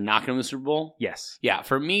vibes that they're not going to win the Super Bowl? Yes. Yeah.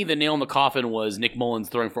 For me, the nail in the coffin was Nick Mullins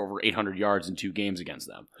throwing for over 800 yards in 2 games against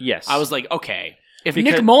them. Yes. I was like, okay, if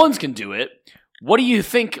Nick Mullins can do it, what do you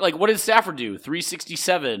think? Like, what did Stafford do?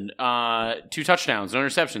 367, 2 touchdowns, no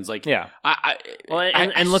interceptions. Like, yeah.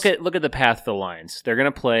 Look at the path for the Lions. They're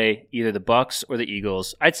going to play either the Bucs or the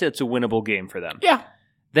Eagles. I'd say it's a winnable game for them. Yeah.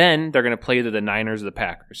 Then they're going to play either the Niners or the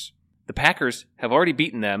Packers. The Packers have already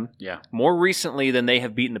beaten them more recently than they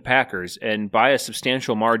have beaten the Packers, and by a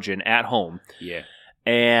substantial margin at home. Yeah.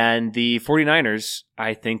 And the 49ers,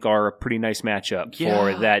 I think, are a pretty nice matchup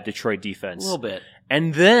for that Detroit defense. A little bit.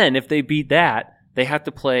 And then if they beat that, they have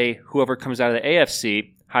to play whoever comes out of the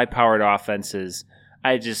AFC, high-powered offenses.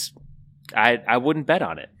 I wouldn't bet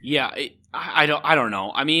on it. Yeah, I don't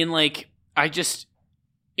know. I mean, like,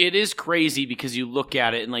 it is crazy because you look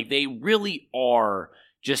at it and, like, they really are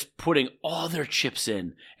just putting all their chips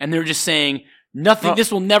in, and they're just saying, nothing, this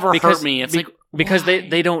will never hurt me. It's because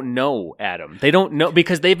they don't know, Adam. They don't know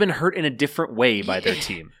because they've been hurt in a different way by their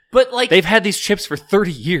team. But like they've had these chips for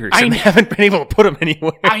 30 years and they haven't been able to put them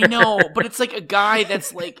anywhere. I know, but it's like a guy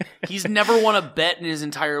that's like he's never won a bet in his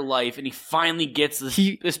entire life, and he finally gets this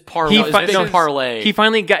parlay. He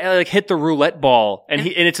finally got hit the roulette ball, and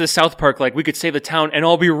it's a South Park. Like, we could save the town and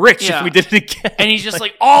all be rich if we did it again. And he's just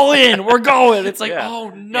like all in, we're going. It's like oh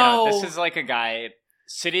no, this is like a guy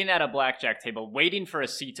sitting at a blackjack table waiting for a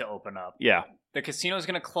seat to open up. Yeah. The casino's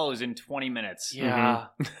going to close in 20 minutes. Yeah.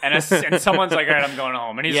 Mm-hmm. And someo's like, all right, I'm going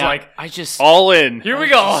home. And he's like, all in. Here we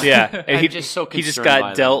go. Yeah. And he just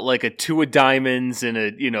got dealt like a 2 of diamonds and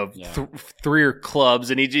a, 3 of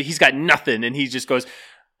clubs. And he's got nothing. And he just goes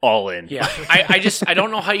all in. Yeah. I don't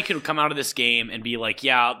know how you can come out of this game and be like,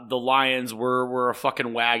 yeah, the Lions were a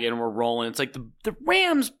fucking wagon. We're rolling. It's like the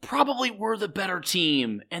Rams probably were the better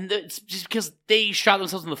team. And it's just because they shot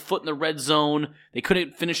themselves in the foot in the red zone. They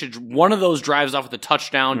couldn't finish one of those drives off with a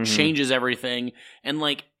touchdown, changes everything. And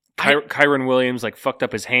like, Kyron Williams fucked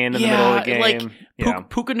up his hand in the middle of the game.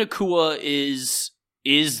 Puka Nacua is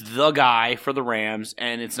the guy for the Rams,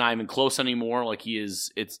 and it's not even close anymore. Like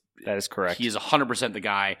that is correct. He is 100% the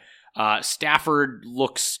guy. Stafford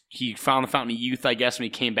he found the fountain of youth, I guess, when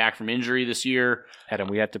he came back from injury this year. Adam,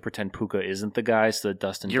 we have to pretend Puka isn't the guy so that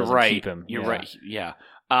Dustin doesn't keep him. You're right. Yeah.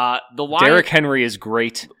 Derrick Henry is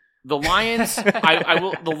great. The Lions,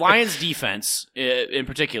 the Lions defense in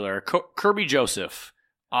particular, Kirby Joseph.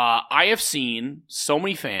 I have seen so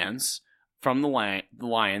many fans from the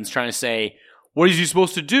Lions trying to say, what is he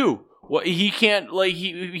supposed to do? Well, he can't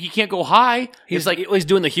he can't go high. He's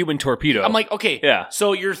doing the human torpedo. I'm like, okay, yeah.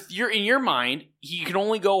 So you're in your mind, he can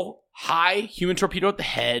only go high, human torpedo at the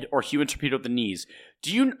head, or human torpedo at the knees.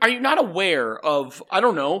 Are you not aware of, I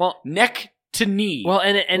don't know, neck to knee? Well,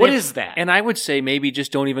 and what is that? And I would say maybe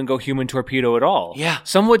just don't even go human torpedo at all. Yeah.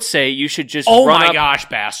 Some would say you should just. Oh my gosh,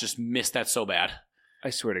 Bass just missed that so bad. I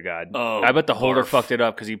swear to God. Oh, I bet the holder fucked it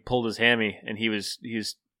up because he pulled his hammy and he was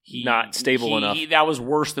not stable enough. That was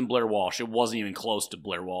worse than Blair Walsh. It wasn't even close to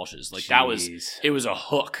Blair Walsh's. It was a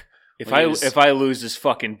hook. If I lose this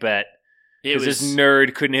fucking bet. This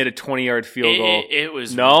nerd couldn't hit a 20-yard field goal. It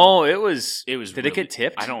was. Did it get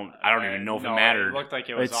tipped? I don't even know if it mattered. It looked like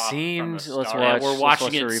it was. It seemed. Let's watch. We're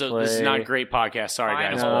watching it. So this is not a great podcast. Sorry,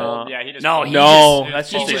 guys. That's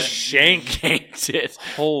just a shanked it.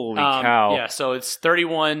 Holy cow! Yeah. So it's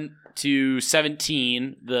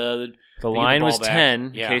 31-17. The line was 10,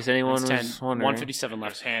 in case anyone was wondering. 157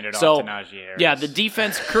 left. Just hand it off to Najee Harris. Yeah, the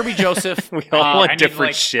defense, Kirby Joseph. We all want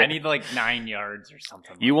different shit. I need 9 yards or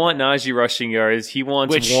something. You want Najee rushing yards. He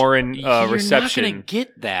wants Warren reception. You're not going to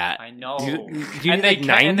get that. I know. You need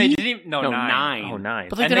 90? And they didn't even, 9. Oh, 9.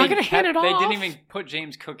 But they're not going to hand it off. They didn't even put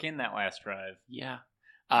James Cook in that last drive. Yeah.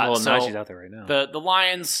 Najee's out there right now. The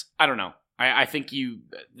Lions, I don't know. I think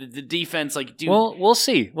the defense, Well, we'll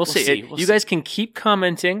see. We'll see. You guys can keep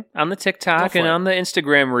commenting on the TikTok and on the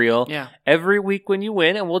Instagram reel every week when you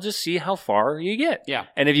win, and we'll just see how far you get. Yeah.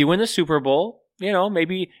 And if you win the Super Bowl,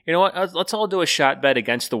 maybe, what? Let's all do a shot bet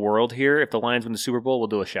against the world here. If the Lions win the Super Bowl, we'll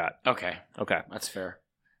do a shot. Okay. That's fair.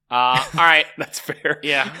 All right. That's fair.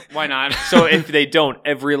 Yeah, why not? So if they don't,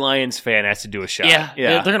 every Lions fan has to do a shot. Yeah.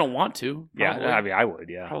 They're going to want to. Probably. Yeah, I mean, I would,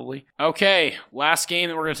 yeah. Probably. Okay, last game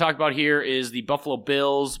that we're going to talk about here is the Buffalo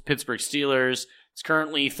Bills, Pittsburgh Steelers. It's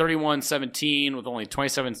currently 31-17 with only 20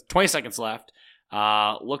 seconds left.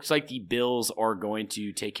 Looks like the Bills are going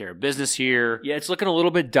to take care of business here. Yeah, it's looking a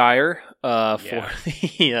little bit dire for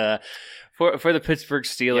the Pittsburgh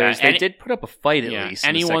Steelers. They did put up a fight at least.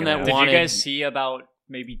 Anyone that wanted... Did you guys see about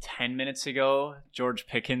maybe 10 minutes ago, George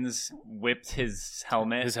Pickens whipped his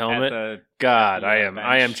helmet? His helmet? God,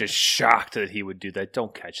 I am just shocked that he would do that.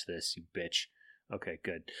 Don't catch this, you bitch. Okay,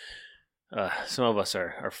 good. Some of us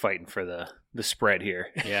are fighting for the spread here.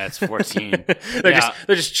 Yeah, it's 14. They're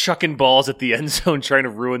just chucking balls at the end zone trying to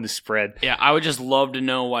ruin the spread. Yeah, I would just love to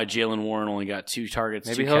know why Jalen Warren only got 2 targets.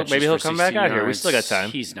 Maybe he'll come back out here. We still got time.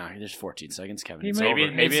 He's not. There's 14 seconds, Kevin.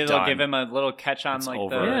 Maybe they'll give him a little catch on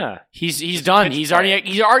He's done. He's already at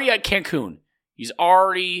Cancun. He's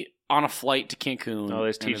already on a flight to Cancun. Oh,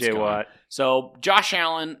 there's TJ Watt. So Josh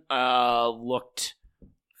Allen looked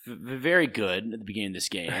very good at the beginning of this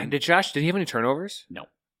game. Did he have any turnovers? No.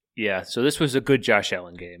 Yeah, so this was a good Josh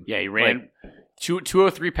Allen game. Yeah, he ran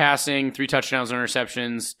 203 passing, 3 touchdowns and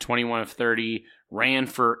interceptions, 21 of 30, ran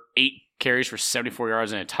for 8 carries for 74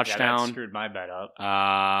 yards and a touchdown. Yeah, that screwed my bet up.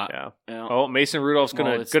 Mason Rudolph's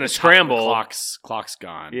gonna scramble. Clock's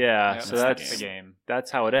gone. Yeah, so that's the game.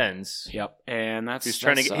 That's how it ends. Yep, and he's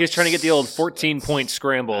trying to get the old 14-point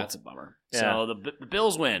scramble. That's a bummer. Yeah. So the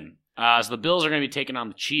Bills win. So the Bills are going to be taking on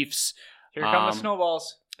the Chiefs. Here come the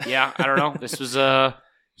snowballs. Yeah, I don't know. This was a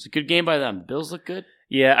good game by them. The Bills look good.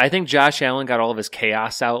 Yeah, I think Josh Allen got all of his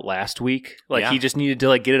chaos out last week. He just needed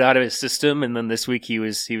to get it out of his system, and then this week he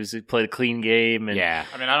played a clean game. And yeah,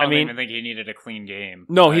 I don't even think he needed a clean game.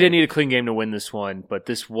 No, he didn't need a clean game to win this one. But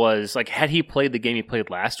this was had he played the game he played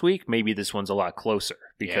last week, maybe this one's a lot closer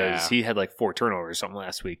because he had 4 turnovers or something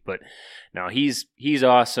last week. But no, he's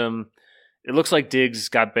awesome. It looks like Diggs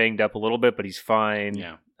got banged up a little bit, but he's fine.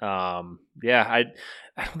 Yeah.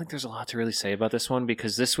 I don't think there's a lot to really say about this one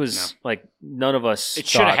because this was none of us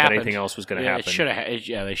thought that anything else was going to happen. It should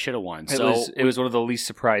have. They should have won. It was one of the least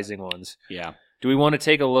surprising ones. Yeah. Do we want to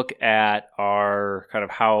take a look at our kind of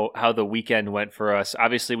how the weekend went for us?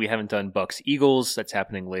 Obviously, we haven't done Bucs Eagles. That's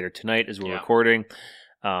happening later tonight as we're recording.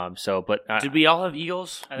 Did we all have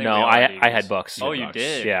Eagles? No, I had Bucs. Oh, you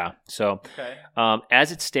did? Yeah. So,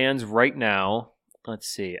 as it stands right now, let's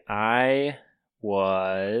see. I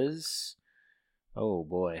was. Oh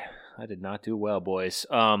boy, I did not do well, boys.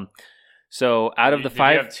 So out of the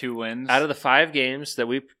 5, you have 2 wins. Out of the 5 games that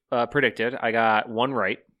we predicted, I got 1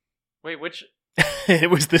 right. Wait, which? It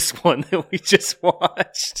was this one that we just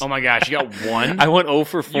watched. Oh my gosh, you got 1? I went 0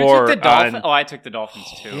 for 4. You took the Dolphins? I took the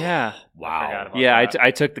Dolphins too. Yeah. Wow.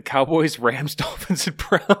 I took the Cowboys, Rams, Dolphins, and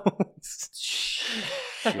Browns.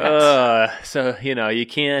 So you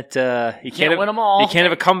can't win them all. You can't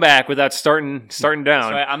have a comeback without starting down. So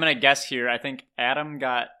I'm gonna guess here. I think Adam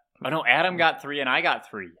got 3 and I got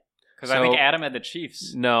 3 because I think Adam had the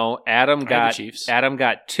Chiefs. No, Adam got the Chiefs. Adam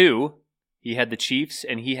got 2. He had the Chiefs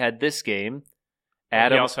and he had this game,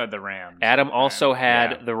 Adam also had the Rams. Adam also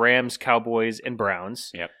had the Rams, Cowboys, and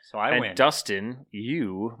Browns. Yep. So I win. And Dustin,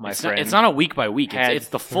 you, my friend, it's not a week by week. It's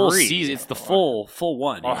the full season. It's the full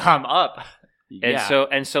one. Well, I'm up.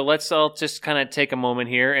 And so let's all just kind of take a moment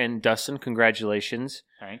here. And Dustin, congratulations.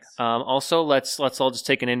 Thanks. Also, let's all just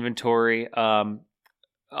take an inventory of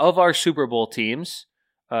our Super Bowl teams.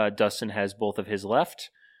 Dustin has both of his left.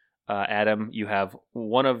 Adam, you have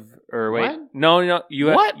one of, or wait, what? No, you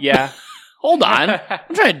have, what? Yeah. Hold on.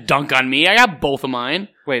 I'm trying to dunk on me. I got both of mine.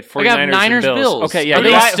 Wait, 49ers I got Niners, and Bills. Bills. Okay, yeah. Are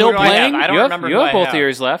they still playing? I don't remember. You have both of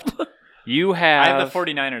yours left. You have. I have the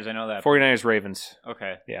 49ers. I know that. 49ers, Ravens.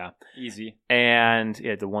 Okay. Yeah. Easy. And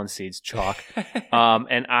the one seed's chalk.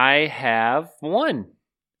 And I have one.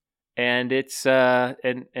 And it's yeah.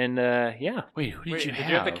 Wait, who did you have? Did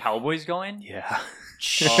you have the Cowboys going? Yeah.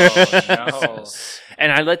 Oh, no.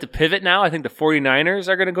 And I'd like to pivot now. I think the 49ers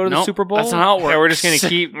are going to go to the Super Bowl. That's not how it works. Yeah, we're just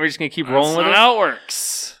going to keep rolling with it. That's not how it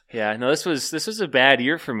works. Yeah, no, this was a bad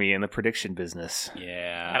year for me in the prediction business.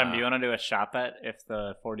 Yeah. Adam, do you want to do a shot bet if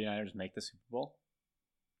the 49ers make the Super Bowl?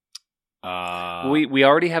 We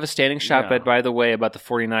already have a standing shot bet, by the way, about the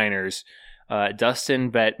 49ers. Dustin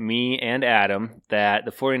bet me and Adam that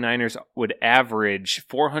the 49ers would average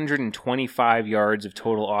 425 yards of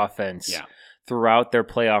total offense throughout their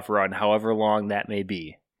playoff run, however long that may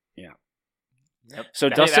be. Yeah. Yep. So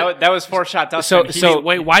Dustin, that was 4-shot Dustin. So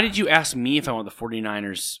wait, why did you ask me if I want the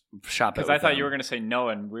 49ers shot bet? Because I thought you were going to say no,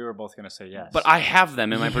 and we were both going to say yes. But I have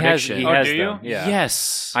them in my prediction. He has do them. you? Yeah.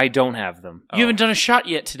 Yes. I don't have them. You haven't done a shot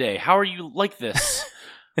yet today. How are you like this?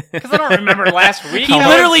 Because I don't remember last week. He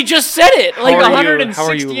literally just said it like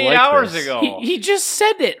 168 hours ago. He just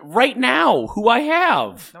said it right now, who I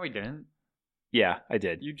have. No, he didn't. Yeah, I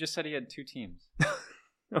did. You just said he had two teams.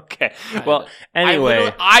 Okay. Well,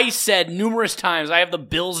 anyway. I said numerous times I have the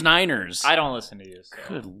Bills-Niners. I don't listen to you. So.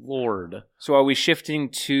 Good Lord. So are we shifting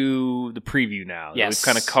to the preview now? Yes. We've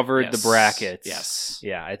kind of covered the brackets. Yes.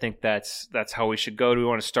 Yeah, I think that's how we should go. Do we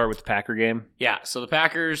want to start with the Packer game? Yeah, so the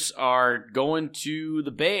Packers are going to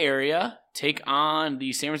the Bay Area, take on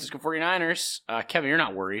the San Francisco 49ers. Kevin, you're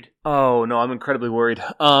not worried. Oh, no, I'm incredibly worried.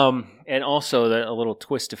 And also, a little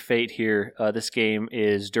twist of fate here. This game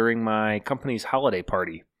is during my company's holiday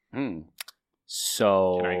party.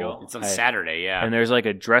 So can I go? It's on Saturday, yeah. And there's like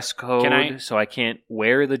a dress code, so I can't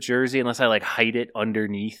wear the jersey unless I like hide it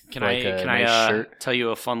underneath. Can I shirt. Tell you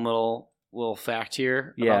a fun little fact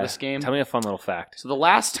here about this game? Tell me a fun little fact. So the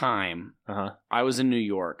last time I was in New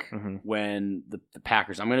York when the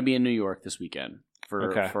Packers, I'm going to be in New York this weekend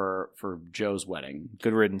for Joe's wedding.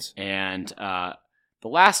 Good riddance. And the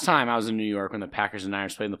last time I was in New York when the Packers and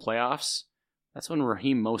Niners played in the playoffs, that's when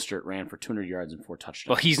Raheem Mostert ran for 200 yards and 4 touchdowns.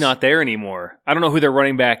 Well, he's not there anymore. I don't know who their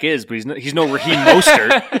running back is, but he's no Raheem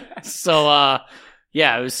Mostert. So,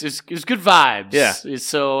 yeah, it was good vibes. Yeah.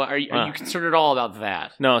 So, are you concerned at all about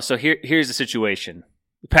that? No. So here's the situation: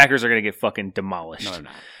 the Packers are going to get fucking demolished. No, they're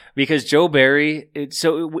not. Because Joe Barry.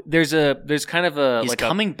 There's kind of a he's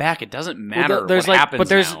coming back. It doesn't matter. There's what happens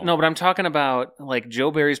now. No, but I'm talking about like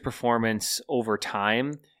Joe Barry's performance over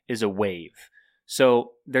time is a wave.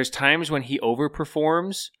 So there's times when he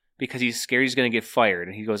overperforms because he's scared he's going to get fired,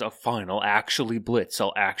 and he goes, "Oh, fine, I'll actually blitz.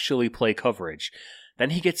 I'll actually play coverage." Then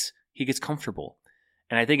he gets comfortable,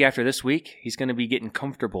 and I think after this week he's going to be getting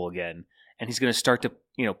comfortable again, and he's going to start to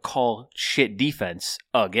call shit defense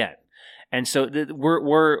again. And so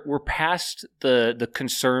we're past the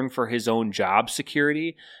concern for his own job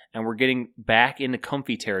security, and we're getting back into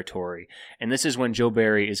comfy territory. And this is when Joe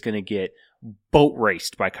Barry is going to get boat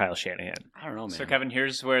raced by Kyle Shanahan. I don't know, man. So, Kevin,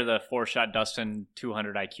 here's where the 4-shot Dustin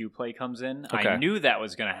 200 IQ play comes in. Okay. I knew that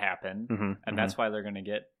was going to happen, and that's why they're going to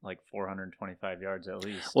get like 425 yards at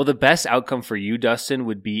least. Well, the best outcome for you, Dustin,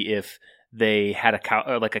 would be if they had a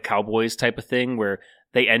Cowboys type of thing where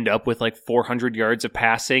they end up with like 400 yards of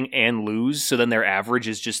passing and lose, so then their average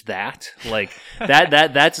is just that. Like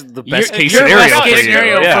that's the best case scenario. Best case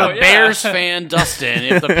scenario for a Bears fan, Dustin,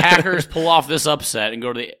 if the Packers pull off this upset and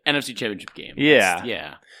go to the NFC Championship game.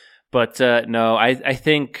 Yeah. But no, I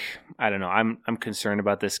think I don't know. I'm concerned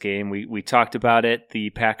about this game. We talked about it. The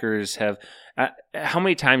Packers have. How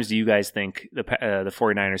many times do you guys think the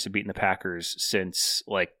 49ers have beaten the Packers since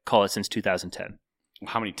since 2010?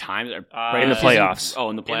 How many times? In the playoffs. In the playoffs?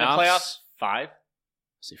 In the playoffs, 5? I'll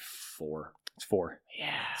say 4. It's 4.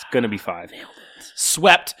 Yeah. It's going to be 5.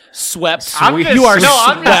 Swept. You are are so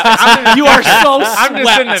I'm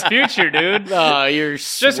just in the future, dude. You're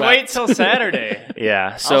just wait till Saturday.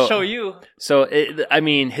 Yeah. So, I'll show you. So,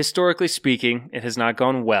 historically speaking, it has not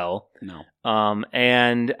gone well. No.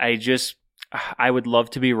 And I would love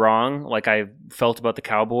to be wrong like I felt about the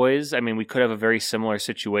Cowboys. I mean, we could have a very similar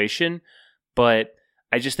situation, but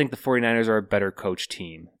I just think the 49ers are a better coach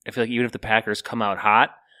team. I feel like even if the Packers come out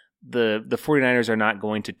hot, the 49ers are not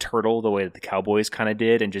going to turtle the way that the Cowboys kind of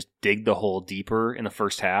did and just dig the hole deeper in the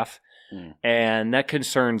first half. And that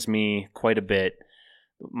concerns me quite a bit.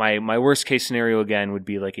 My worst case scenario again would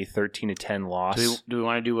be like a 13-10 loss. Do we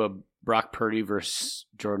want to do a Brock Purdy versus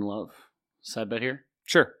Jordan Love side bet here?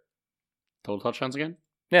 Sure. Total touchdowns again?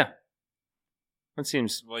 Yeah. That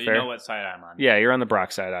seems well. You fair. know what side I'm on. Yeah, you're on the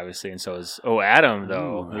Brock side, obviously, and so is Adam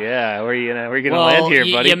though. Ooh. Yeah, where are you gonna land here,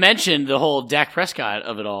 buddy? You mentioned the whole Dak Prescott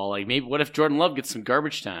of it all. Like maybe what if Jordan Love gets some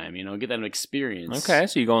garbage time? Get that experience. Okay,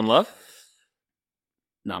 so you going Love?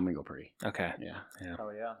 No, I'm gonna go Purdy. Okay. Yeah. Oh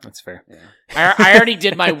yeah, that's fair. Yeah. I already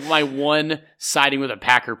did my one siding with a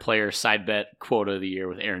Packer player side bet quota of the year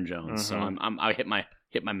with Aaron Jones. So I hit my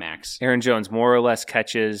max. Aaron Jones more or less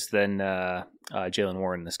catches than Jaylen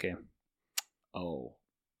Warren in this game. Oh,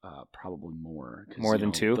 probably more. More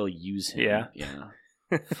than 2? They'll use him. Yeah.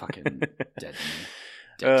 Fucking dead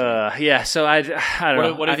to me. Yeah, so I don't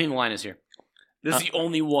know. What do you think the line is here? This is the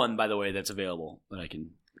only one, by the way, that's available that I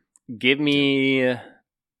can... Give me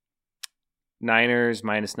Niners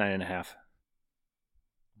minus 9.5.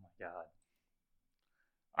 Oh, my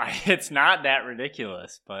God. It's not that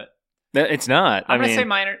ridiculous, but... It's not. I'm going to say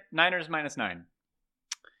Niners minus 9.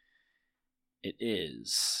 It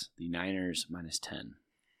is the Niners minus 10.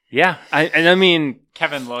 Yeah, I mean,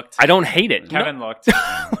 Kevin looked. I don't hate it. Kevin looked.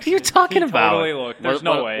 What are you talking about? Totally looked. There's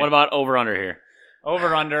no way. What about over under here?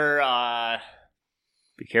 Over under.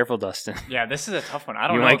 Be careful, Dustin. Yeah, this is a tough one. I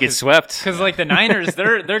don't know. You might get swept because like the Niners,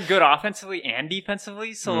 they're good offensively and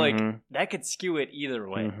defensively, so like that could skew it either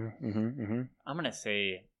way. I'm gonna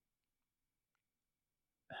say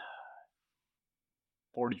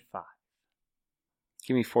 45.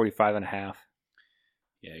 Give me 45.5.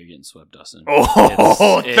 Yeah, you're getting swept, Dustin.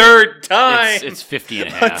 Oh, third time. It's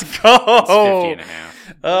 50.5. Let's go. It's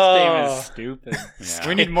 50.5. This game is stupid. Yeah.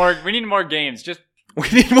 We need more games. We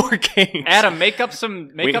need more games. Adam, make up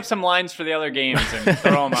some lines for the other games and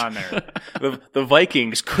throw them on there. The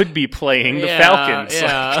Vikings could be playing the Falcons.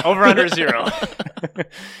 Yeah. Over under 0.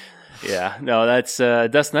 Yeah, no, that's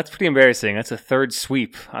Dustin. That's pretty embarrassing. That's a third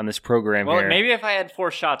sweep on this program. Well, here. maybe if I had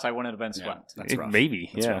 4 shots, I wouldn't have been swept. That's rough.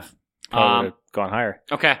 Maybe, that's yeah. Rough. Probably would have gone higher.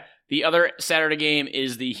 Okay. The other Saturday game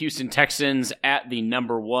is the Houston Texans at the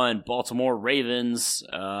number 1 Baltimore Ravens.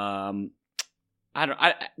 Texans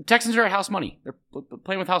are at house money. They're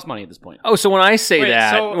playing with house money at this point. Oh, so when I say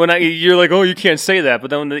you're like, oh, you can't say that, but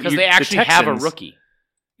then because they actually have a rookie.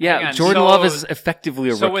 Yeah, Jordan Love is effectively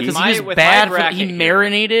a rookie. He was bad. He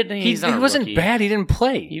marinated. He wasn't bad. He didn't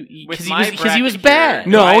play because he was bad.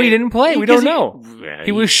 No, he didn't play. We don't know.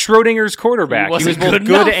 He was Schrodinger's quarterback. He was both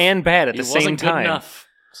good and bad at the same time. Enough.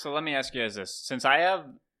 So let me ask you guys this: since I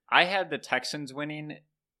had the Texans winning,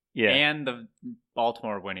 and the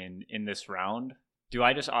Baltimore winning in this round, do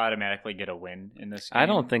I just automatically get a win in this game? I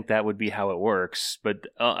don't think that would be how it works, but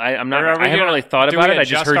I haven't really thought about it. I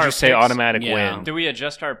just heard you say automatic win. Do we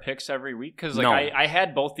adjust our picks every week? Because I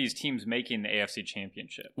had both these teams making the AFC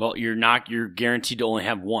Championship. Well, you're guaranteed to only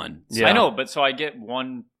have one. So. I know, but so I get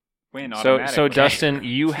one win automatically. So Dustin,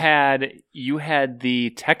 you had the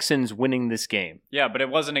Texans winning this game. Yeah, but it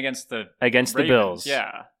wasn't against the Ravens. The Bills.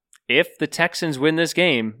 Yeah. If the Texans win this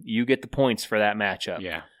game, you get the points for that matchup.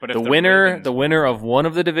 Yeah, but if the winner of one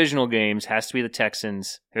of the divisional games has to be the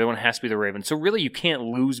Texans. The other one has to be the Ravens. So really, you can't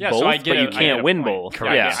lose both, so but you can't win both.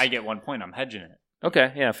 Correct. Yeah, I get 1 point. I'm hedging it.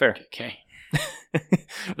 Okay, yeah, fair. Okay.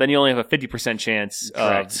 Then you only have a 50% chance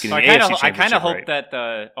of getting the AFC Championship. I kind of hope that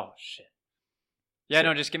shit. Yeah,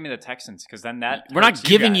 no, just give me the Texans because then we're not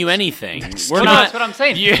giving you anything. That's what I'm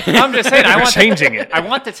saying. I'm just saying. Changing it. I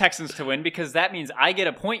want the Texans to win because that means I get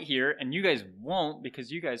a point here, and you guys won't because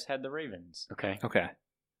you guys had the Ravens. Okay.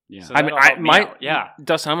 Yeah. So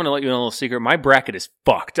Dustin, I'm going to let you know a little secret. My bracket is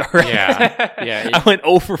fucked. All right. Yeah. I went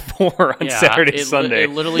 0-4 on Saturday, Sunday.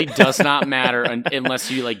 It literally does not matter unless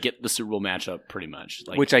you get the Super Bowl matchup, pretty much.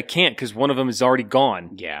 Which I can't because one of them is already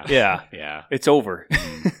gone. Yeah. It's over.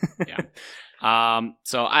 Yeah.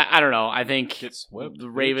 So I don't know. I think the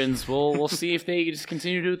Ravens we'll see if they just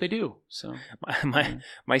continue to do what they do. So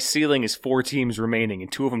my ceiling is 4 teams remaining,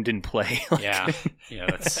 and 2 of them didn't play.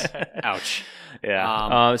 That's ouch.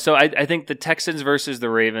 Yeah. So I think the Texans versus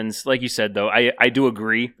the Ravens, like you said, though, I do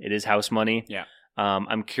agree. It is house money. Yeah.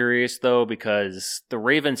 I'm curious though because the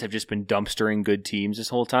Ravens have just been dumpstering good teams this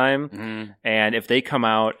whole time, and if they come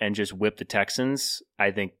out and just whip the Texans,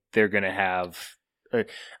 I think they're going to have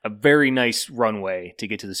a very nice runway to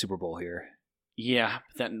get to the Super Bowl here. Yeah,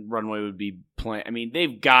 that runway would be playing. I mean,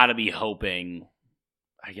 they've got to be hoping.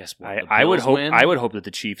 I guess I would hope. I would hope that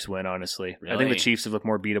the Chiefs win. Honestly, really? I think the Chiefs have looked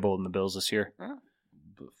more beatable than the Bills this year.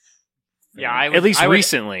 Yeah, at least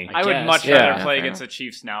recently. I would much rather play against the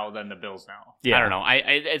Chiefs now than the Bills now. Yeah. I don't know.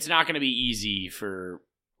 It's not going to be easy for.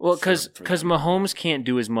 Well, because Mahomes can't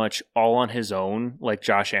do as much all on his own like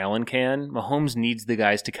Josh Allen can. Mahomes needs the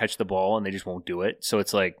guys to catch the ball, and they just won't do it. So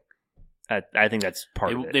it's like, I think that's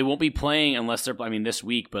part of it. They won't be playing unless they're. I mean, this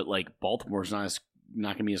week, but like Baltimore's not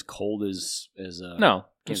going to be as cold as no,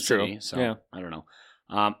 Kansas that's true. City, so I don't know.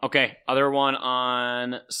 Okay, other one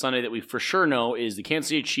on Sunday that we for sure know is the Kansas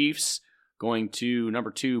City Chiefs going to number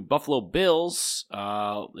 2 Buffalo Bills.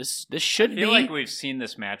 This should be. I feel like we've seen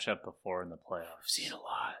this matchup before in the playoffs. We've seen it a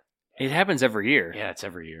lot. It happens every year. Yeah, it's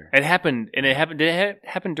every year. It happened. Did it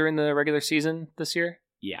happen during the regular season this year?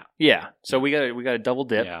 Yeah. Yeah. So we got a double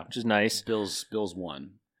dip, which is nice. Bills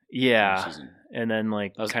won. Yeah. And then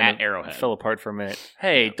like kind of Arrowhead fell apart for a minute.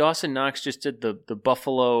 Hey, Dawson Knox just did the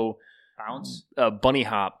Buffalo bounce, bunny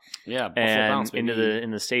hop. Yeah, Buffalo bounce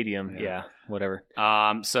in the stadium. Yeah, whatever.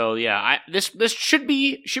 So yeah, this should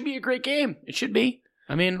be a great game. It should be.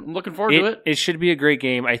 I mean, I'm looking forward to it. It should be a great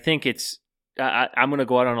game. I think it's. I'm going to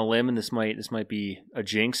go out on a limb, and this might be a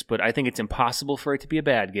jinx, but I think it's impossible for it to be a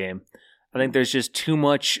bad game. I think there's just too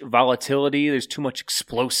much volatility. There's too much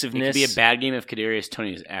explosiveness. It could be a bad game if Kadarius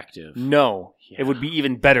Toney is active. No. Yeah. It would be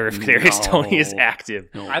even better if Kadarius Toney is active.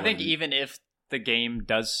 No, I think even if the game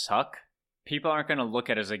does suck, people aren't going to look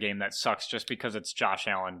at it as a game that sucks just because it's Josh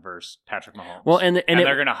Allen versus Patrick Mahomes. Well, and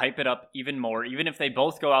they're going to hype it up even more, even if they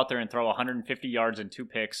both go out there and throw 150 yards and 2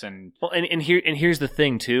 picks. And here's the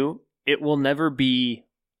thing, too. It will never be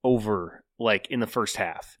over like in the first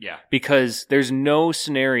half. Yeah. Because there's no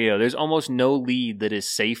scenario, there's almost no lead that is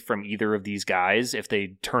safe from either of these guys if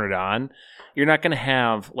they turn it on. You're not going to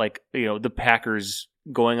have like, the Packers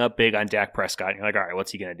going up big on Dak Prescott. And you're like, all right,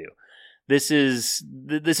 what's he going to do? This is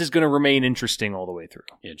going to remain interesting all the way through.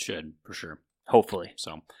 It should, for sure. Hopefully.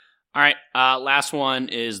 So, all right, last one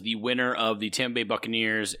is the winner of the Tampa Bay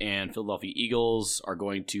Buccaneers and Philadelphia Eagles are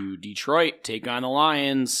going to Detroit, take on the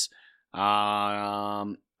Lions.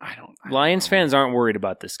 Lions fans aren't worried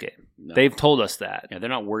about this game. No. They've told us that. Yeah, they're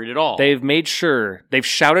not worried at all. They've made sure. They've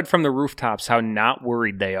shouted from the rooftops how not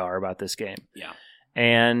worried they are about this game. Yeah.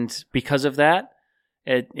 And because of that,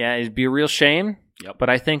 it'd be a real shame. Yep. But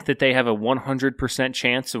I think that they have a 100%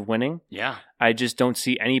 chance of winning. Yeah. I just don't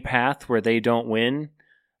see any path where they don't win.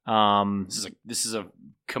 This is a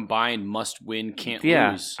combined must-win, can't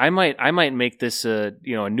lose. Yeah. I might make this a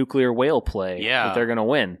nuclear whale play. Yeah. That they're going to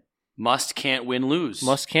win. Must, can't win, lose.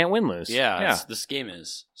 Must, can't win, lose. Yeah. This game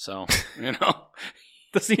is. So,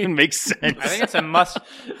 Doesn't even make sense. I think it's a must,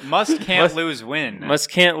 can't lose, win. Must,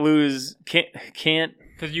 can't lose, can't.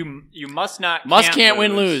 Because you must not. Must, can't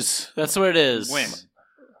win, lose. That's what it is. Win.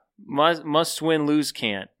 Must win, lose,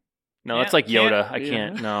 can't. No, that's like Yoda. I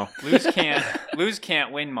can't. No. Lose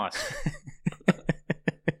can't, win must.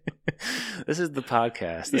 This is the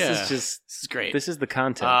podcast. This is great. This is the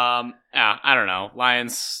content. I don't know.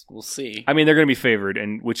 Lions, we'll see. I mean, they're going to be favored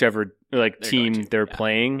in whichever team they're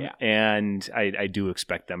playing, and I do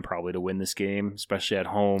expect them probably to win this game, especially at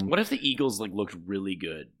home. What if the Eagles looked really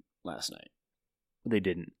good last night? They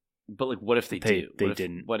didn't. But what if they do? They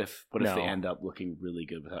didn't. What if they end up looking really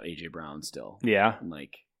good without AJ Brown still? Yeah. And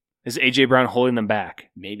is AJ Brown holding them back?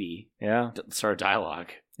 Maybe. Yeah. Start a dialogue.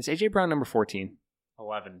 Is AJ Brown number 14?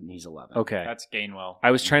 11. He's 11. Okay. That's Gainwell.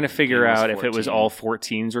 I was trying to figure out if it was all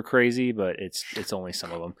 14s were crazy, but it's only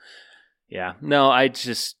some of them. Yeah. No,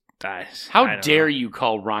 How dare you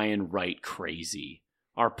call Ryan Wright crazy?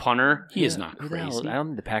 Our punter, he is not crazy. I don't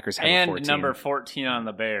think the Packers have and a 14. Number 14 on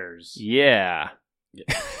the Bears. Yeah.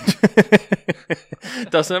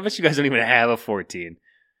 Dustin, I bet you guys don't even have a 14.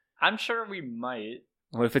 I'm sure we might.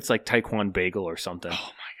 What if it's like Taekwon Bagel or something? Oh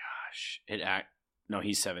my gosh. No,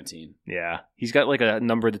 he's 17. Yeah. He's got a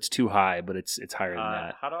number that's too high, but it's higher than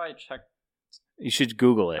that. How do I check? You should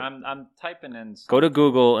Google it. I'm typing in. Go to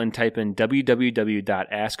Google and type in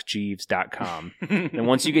www.askjeeves.com. And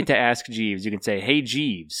once you get to Ask Jeeves, you can say, "Hey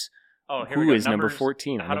Jeeves, who is number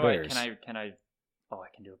 14 on the Bears?" Can I? Oh, I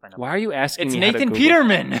can do it by number. Why are you asking it's me Nathan how to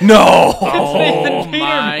Peterman. No! It's Nathan Peterman.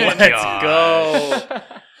 My Let's go.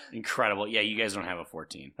 Incredible. Yeah, you guys don't have a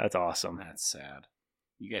 14. That's awesome. That's sad.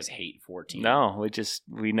 You guys hate 14. No,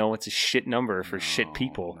 we know it's a shit number for shit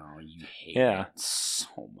people. No, you hate it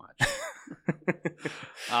so much.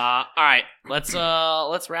 All right, let's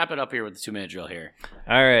wrap it up here with the 2-minute drill here.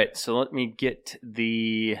 All right, so let me get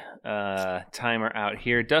the timer out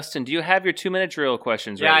here. Dustin, do you have your 2-minute drill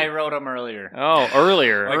questions ready? Yeah, I wrote them earlier. Oh,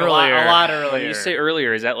 earlier. A lot earlier. When you say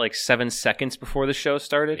earlier, is that 7 seconds before the show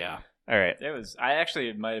started? Yeah. All right.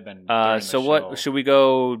 It might have been. So what should we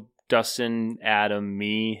go? Dustin, Adam,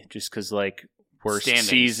 me, just because worst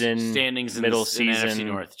season, standings, middle season, in the NFC season,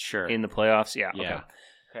 North. Sure, in the playoffs. Yeah.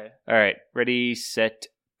 Okay. All right. Ready, set,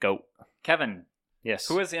 go. Kevin. Yes.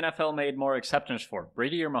 Who has the NFL made more exceptions for,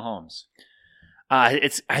 Brady or Mahomes? I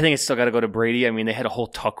think it's still got to go to Brady. I mean, they had a whole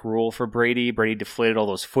tuck rule for Brady. Brady deflated all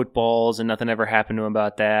those footballs, and nothing ever happened to him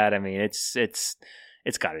about that. I mean, it's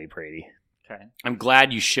got to be Brady. Okay. I'm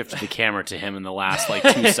glad you shifted the camera to him in the last 2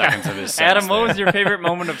 seconds of his sentence. Adam, what was your favorite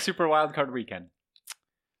moment of Super Wildcard Weekend?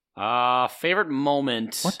 Favorite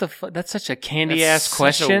moment. What the fuck? That's such a candy-ass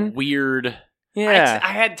question. Such a weird. Yeah.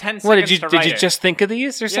 I had 10 seconds What, to write did you just think of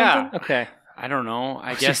these or something? Yeah. Okay. I don't know. I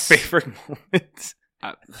What's guess. your favorite moment?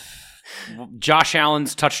 Josh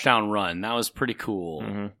Allen's touchdown run. That was pretty cool.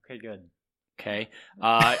 Mm-hmm. Okay, good. Okay.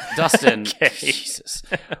 Dustin. Okay. Jesus.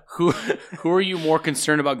 Who are you more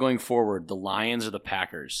concerned about going forward, the Lions or the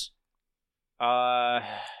Packers?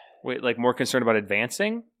 Wait, like more concerned about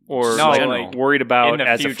advancing? Or No, like worried about in the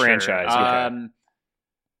as future. a franchise? Okay.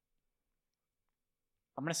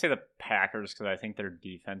 I'm going to say the Packers because I think their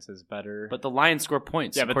defense is better. But the Lions score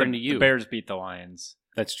points, yeah, but according to you. the Bears beat the Lions.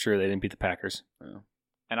 That's true. They didn't beat the Packers. Oh.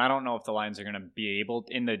 And I don't know if the Lions are going to be able,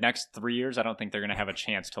 in the next 3 years, I don't think they're going to have a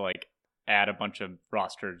chance to add a bunch of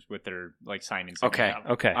rosters with their signings. Okay.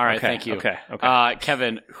 Okay. All right. Thank you. Okay.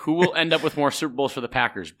 Kevin, who will end up with more Super Bowls for the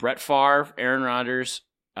Packers? Brett Favre, Aaron Rodgers,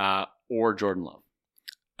 or Jordan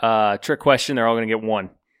Love? Trick question. They're all going to get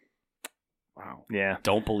one. Wow. Yeah.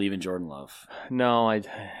 Don't believe in Jordan Love. No,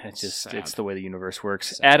 it's the way the universe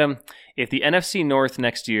works. Sad. Adam, if the NFC North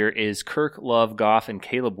next year is Kirk, Love, Goff, and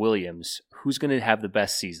Caleb Williams, who's going to have the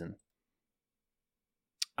best season?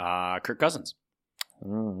 Kirk Cousins.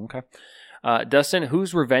 Okay. Dustin,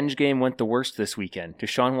 whose revenge game went the worst this weekend?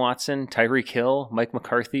 Deshaun Watson, Tyreek Hill, Mike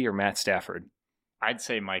McCarthy, or Matt Stafford? I'd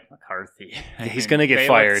say Mike McCarthy. He's going to get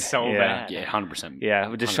fired. So bad. Yeah, 100%. Yeah,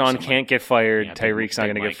 Deshaun can't get fired. Yeah, Tyreek's not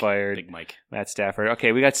going to get fired. Big Mike. Matt Stafford.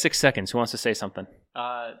 Okay, we got 6 seconds. Who wants to say something?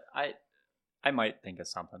 I might think of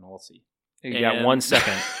something. We'll see. You got 1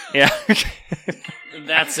 second. Yeah.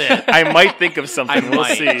 That's it. I might think of something. We'll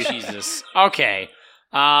see. Jesus. Okay.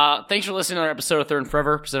 Thanks for listening to our episode of Third and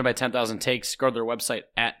Forever, presented by 10,000 Takes. Go to their website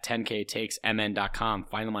at 10ktakesmn.com.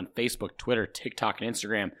 Find them on Facebook, Twitter, TikTok, and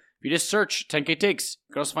Instagram. If you just search 10K Takes,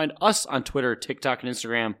 you can also find us on Twitter, TikTok, and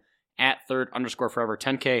Instagram at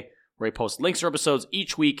third_forever10K, where we post links to episodes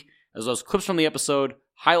each week, as well as clips from the episode,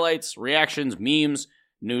 highlights, reactions, memes,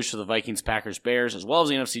 news for the Vikings, Packers, Bears, as well as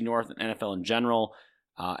the NFC North and NFL in general,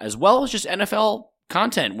 as well as just NFL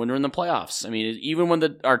content when we're in the playoffs. I mean, even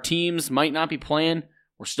when our teams might not be playing,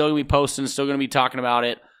 we're still going to be posting, still going to be talking about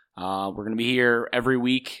it. We're going to be here every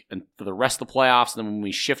week and for the rest of the playoffs, and then when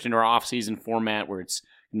we shift into our off-season format where it's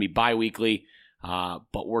going to be bi-weekly,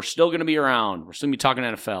 but we're still going to be around. We're still going to be talking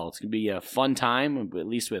NFL. It's going to be a fun time, at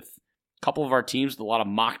least with a couple of our teams. A lot of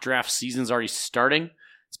mock draft seasons already starting.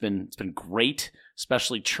 It's been great,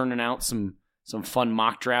 especially churning out some fun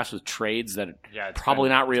mock drafts with trades that are probably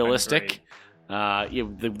not realistic.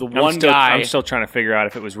 The one guy. I'm still trying to figure out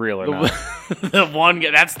if it was real or not. The one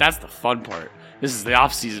guy. That's the fun part. This is the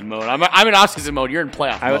off-season mode. I'm in off-season mode. You're in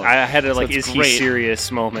playoff mode. I had a is he serious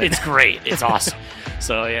moment. It's great. It's awesome.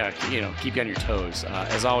 So yeah, keep you on your toes.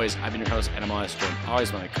 As always, I've been your host, and I'm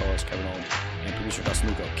always my co-host Kevin Owen and producer Dustin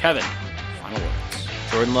Luco. Kevin, final words.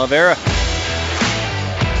 Jordan Love era.